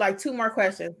up. We'll do like 2 more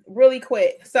questions, really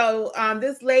quick. So,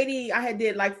 this lady, I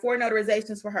did like 4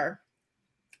 notarizations for her.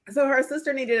 So her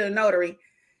sister needed a notary,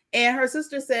 and her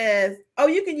sister says, "Oh,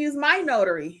 you can use my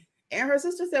notary." And her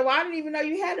sister said, "Well, I didn't even know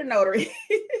you had a notary."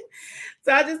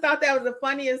 So I just thought that was the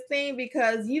funniest thing,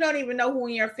 because you don't even know who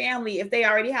in your family, if they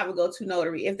already have a go-to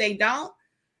notary. If they don't,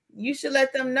 you should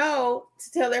let them know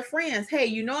to tell their friends, "Hey,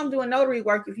 I'm doing notary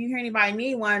work. If you hear anybody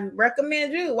need one,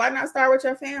 recommend you. Why not start with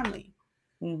your family?"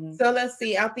 So let's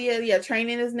see. Althea,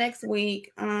 training is next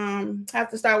week. Have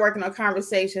to start working on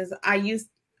conversations.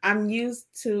 I'm used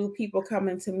to people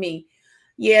coming to me.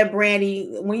 Yeah, Brandy,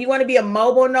 when you want to be a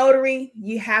mobile notary,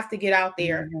 you have to get out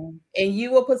there, and you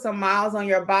will put some miles on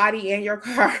your body and your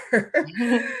car.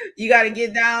 You got to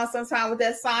get down sometime with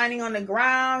that signing on the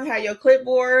ground, have your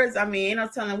clipboards. I mean, no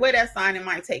telling where that signing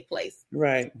might take place.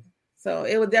 Right. So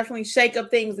it will definitely shake up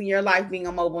things in your life being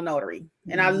a mobile notary.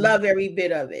 And I love every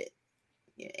bit of it.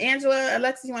 Angela,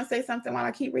 Alexis, you want to say something while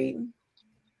I keep reading?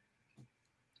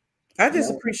 I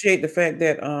just appreciate the fact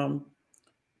that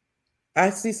I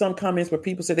see some comments where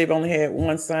people say they've only had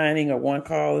one signing or one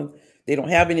call, and they don't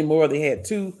have any more. They had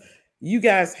 2. You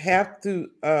guys have to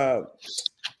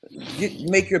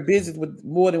make your business with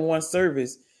more than one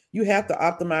service. You have to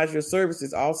optimize your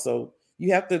services also.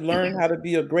 You have to learn how to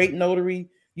be a great notary.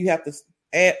 You have to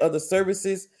add other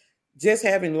services. Just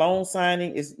having loan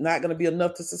signing is not going to be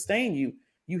enough to sustain you.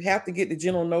 You have to get the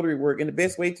general notary work. And the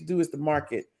best way to do is to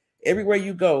market. Everywhere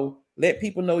you go, let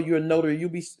people know you're a notary. You'll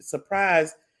be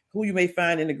surprised who you may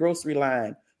find in the grocery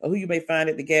line, or who you may find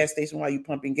at the gas station while you're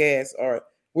pumping gas, or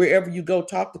wherever you go.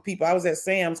 Talk to people. I was at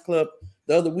Sam's Club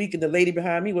the other week, and the lady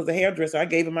behind me was a hairdresser. I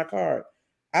gave her my card.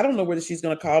 I don't know whether she's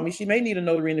going to call me. She may need a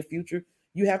notary in the future.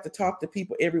 You have to talk to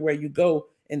people everywhere you go,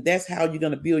 and that's how you're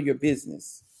going to build your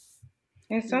business.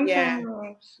 And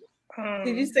sometimes,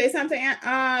 did you say something,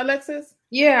 Alexis?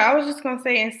 Yeah, I was just going to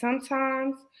say, and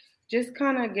sometimes just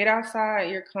kind of get outside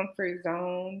your comfort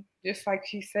zone. Just like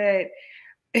she said,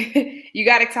 you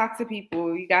got to talk to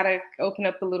people. You got to open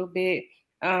up a little bit.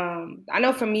 I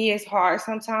know for me it's hard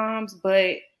sometimes,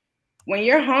 but when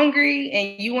you're hungry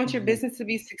and you want your business to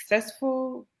be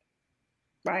successful,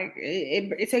 like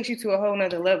it takes you to a whole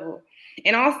nother level.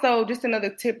 And also, just another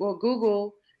tip with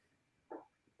Google,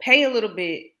 pay a little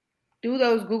bit. Do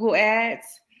those Google ads.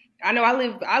 I know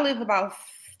I live about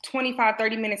 25,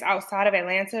 30 minutes outside of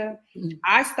Atlanta.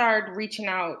 I started reaching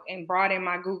out and brought in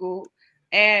my Google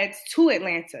ads to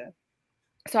Atlanta.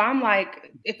 So I'm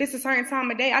like, if it's a certain time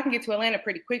of day, I can get to Atlanta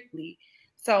pretty quickly.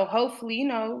 So hopefully,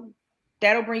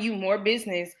 that'll bring you more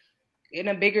business in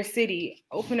a bigger city.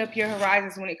 Open up your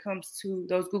horizons when it comes to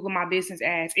those Google My Business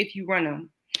ads, if you run them.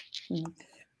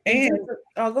 And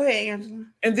go ahead, Angela.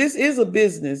 And this is a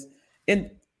business. And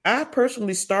I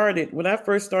personally when I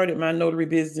first started my notary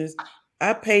business,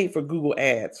 I paid for Google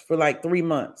ads for like 3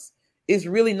 months. It's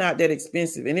really not that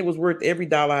expensive. And it was worth every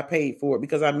dollar I paid for it,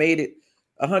 because I made it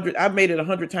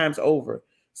 100 times over.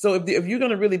 So if you're going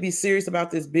to really be serious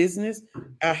about this business,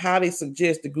 I highly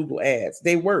suggest the Google ads.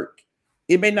 They work.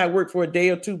 It may not work for a day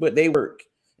or 2, but they work.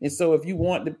 And so if you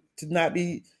want to not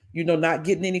be, not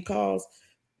getting any calls,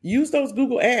 use those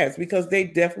Google ads, because they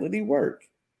definitely work.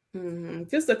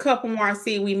 Just a couple more I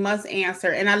see we must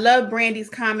answer. And I love Brandy's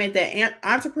comment that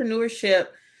entrepreneurship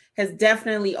has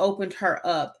definitely opened her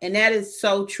up. And that is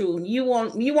so true. You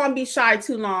won't be shy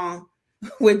too long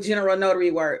with general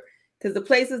notary work, because the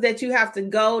places that you have to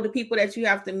go, the people that you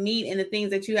have to meet, and the things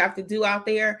that you have to do out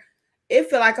there, it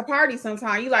feel like a party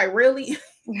sometimes. You like, really?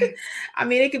 I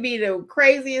mean, it could be the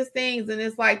craziest things, and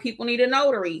it's like people need a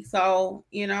notary. So,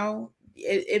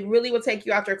 it really will take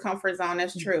you out your comfort zone.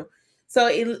 That's true. So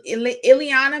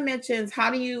Ileana mentions,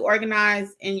 how do you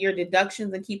organize in your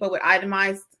deductions and keep up with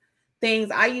itemized things?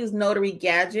 I use Notary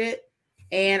Gadget,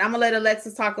 and I'm gonna let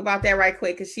Alexis talk about that right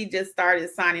quick because she just started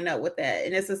signing up with that,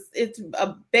 and it's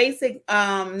a basic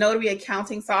notary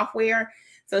accounting software.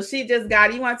 So she just got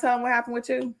it. You want to tell them what happened with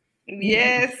you?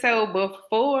 Yeah. So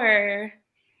before.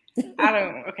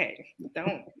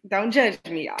 Don't judge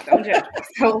me, y'all. Don't judge me.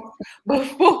 So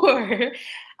before,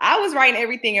 I was writing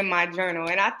everything in my journal,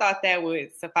 and I thought that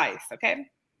would suffice, okay?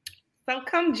 So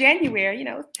come January,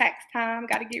 tax time,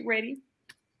 got to get ready.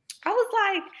 I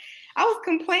was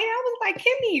complaining. I was like,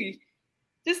 Kimmy,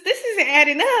 this isn't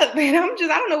adding up, and I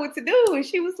don't know what to do. And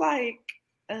she was like,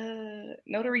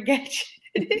 Notary Gadget.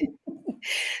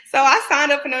 So I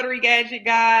signed up for Notary Gadget,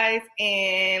 guys,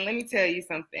 and let me tell you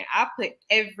something. I put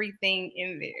everything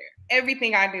in there.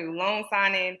 Everything I do, loan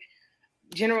signing,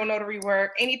 general notary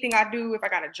work, anything I do, if I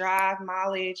got to drive,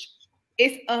 mileage,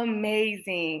 it's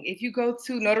amazing. If you go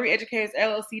to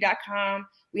notaryeducatorsllc.com,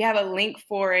 we have a link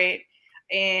for it,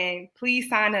 and please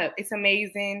sign up. It's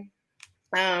amazing.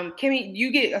 Kimmy, you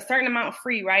get a certain amount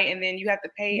free, right? And then you have to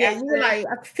pay. Yeah, you like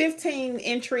 15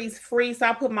 entries free. So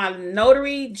I put my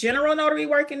general notary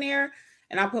work in there,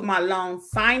 and I put my loan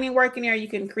signing work in there. You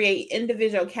can create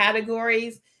individual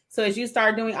categories. So as you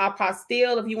start doing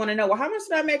apostille, if you want to know, well, how much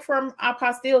did I make from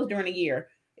apostilles during a year?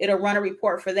 It'll run a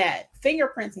report for that.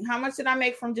 Fingerprinting, how much did I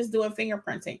make from just doing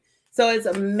fingerprinting? So it's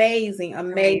amazing.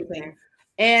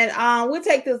 And we'll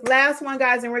take this last one,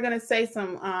 guys, and we're going to say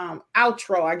some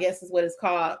outro, I guess is what it's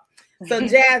called. So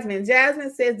Jasmine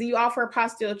says, do you offer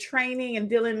apostille training? And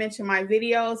Dylan mentioned my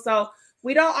video. So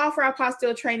we don't offer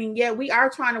apostille training yet. We are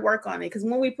trying to work on it because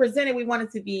when we present it, we want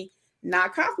it to be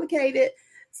not complicated.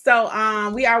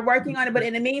 So we are working on it. But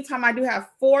in the meantime, I do have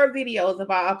 4 videos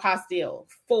about apostille,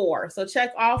 4. So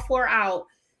check all 4 out.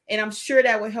 And I'm sure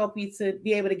that will help you to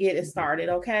be able to get it started.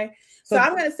 Okay. So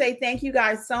I'm going to say thank you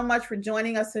guys so much for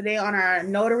joining us today on our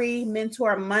Notary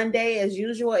Mentor Monday. As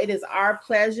usual, it is our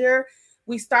pleasure.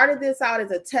 We started this out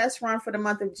as a test run for the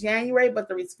month of January, but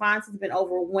the response has been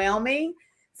overwhelming.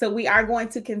 So we are going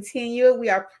to continue. We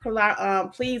are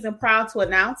pleased and proud to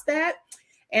announce that.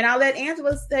 And I'll let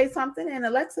Angela say something and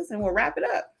Alexis, and we'll wrap it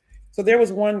up. So there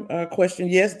was one question.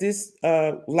 Yes, this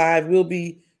live will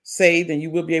be saved and you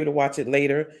will be able to watch it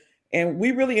later. And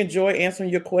we really enjoy answering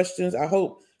your questions. I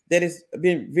hope that it's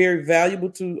been very valuable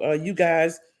to you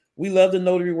guys. We love the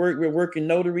notary work. We're working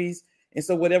notaries. And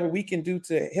so whatever we can do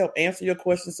to help answer your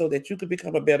questions so that you can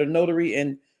become a better notary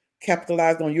and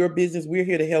capitalize on your business, we're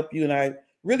here to help you. And I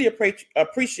really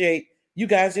appreciate you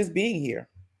guys just being here.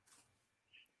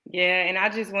 Yeah, and I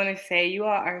just want to say you all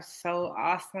are so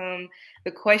awesome.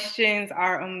 The questions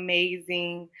are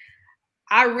amazing.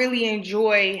 I really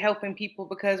enjoy helping people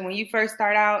because when you first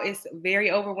start out, it's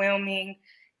very overwhelming.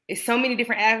 It's so many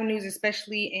different avenues,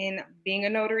 especially in being a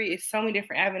notary. It's so many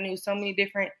different avenues, so many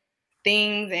different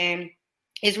things, and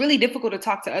it's really difficult to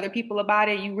talk to other people about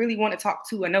it. You really want to talk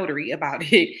to a notary about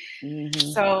it. Mm-hmm.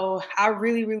 So I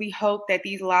really, really hope that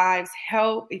these lives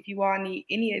help. If you all need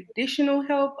any additional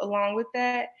help along with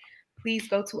that, please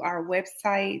go to our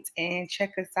website and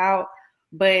check us out.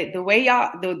 But the way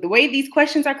the way these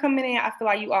questions are coming in, I feel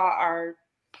like you all are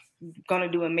going to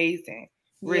do amazing.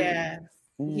 Really. Yes.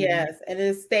 Yes. And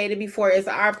as stated before, it's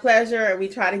our pleasure. And we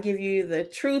try to give you the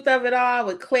truth of it all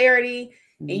with clarity.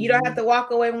 And you don't have to walk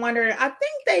away wondering, I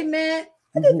think they meant,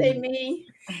 what did they mean?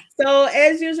 So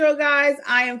as usual, guys,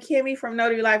 I am Kimmy from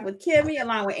Notary Life with Kimmy,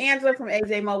 along with Angela from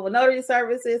AJ Mobile Notary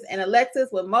Services and Alexis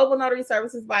with Mobile Notary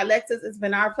Services by Alexis. It's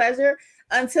been our pleasure.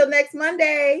 Until next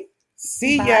Monday.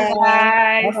 See ya.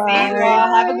 Bye. See you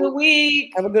all. Have a good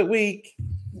week. Have a good week.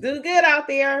 Do good out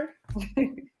there.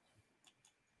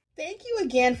 Thank you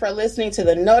again for listening to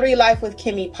the Notary Life with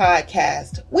Kimmy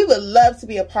podcast. We would love to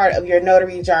be a part of your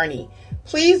notary journey.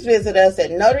 Please visit us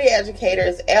at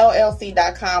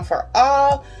notaryeducatorsllc.com for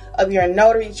all of your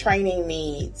notary training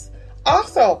needs.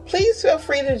 Also, please feel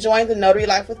free to join the Notary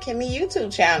Life with Kimmy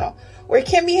YouTube channel, where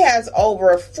Kimmy has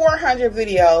over 400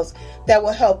 videos that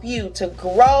will help you to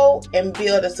grow and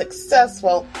build a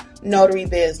successful notary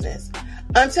business.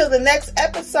 Until the next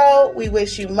episode, we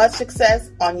wish you much success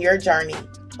on your journey.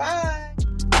 Bye.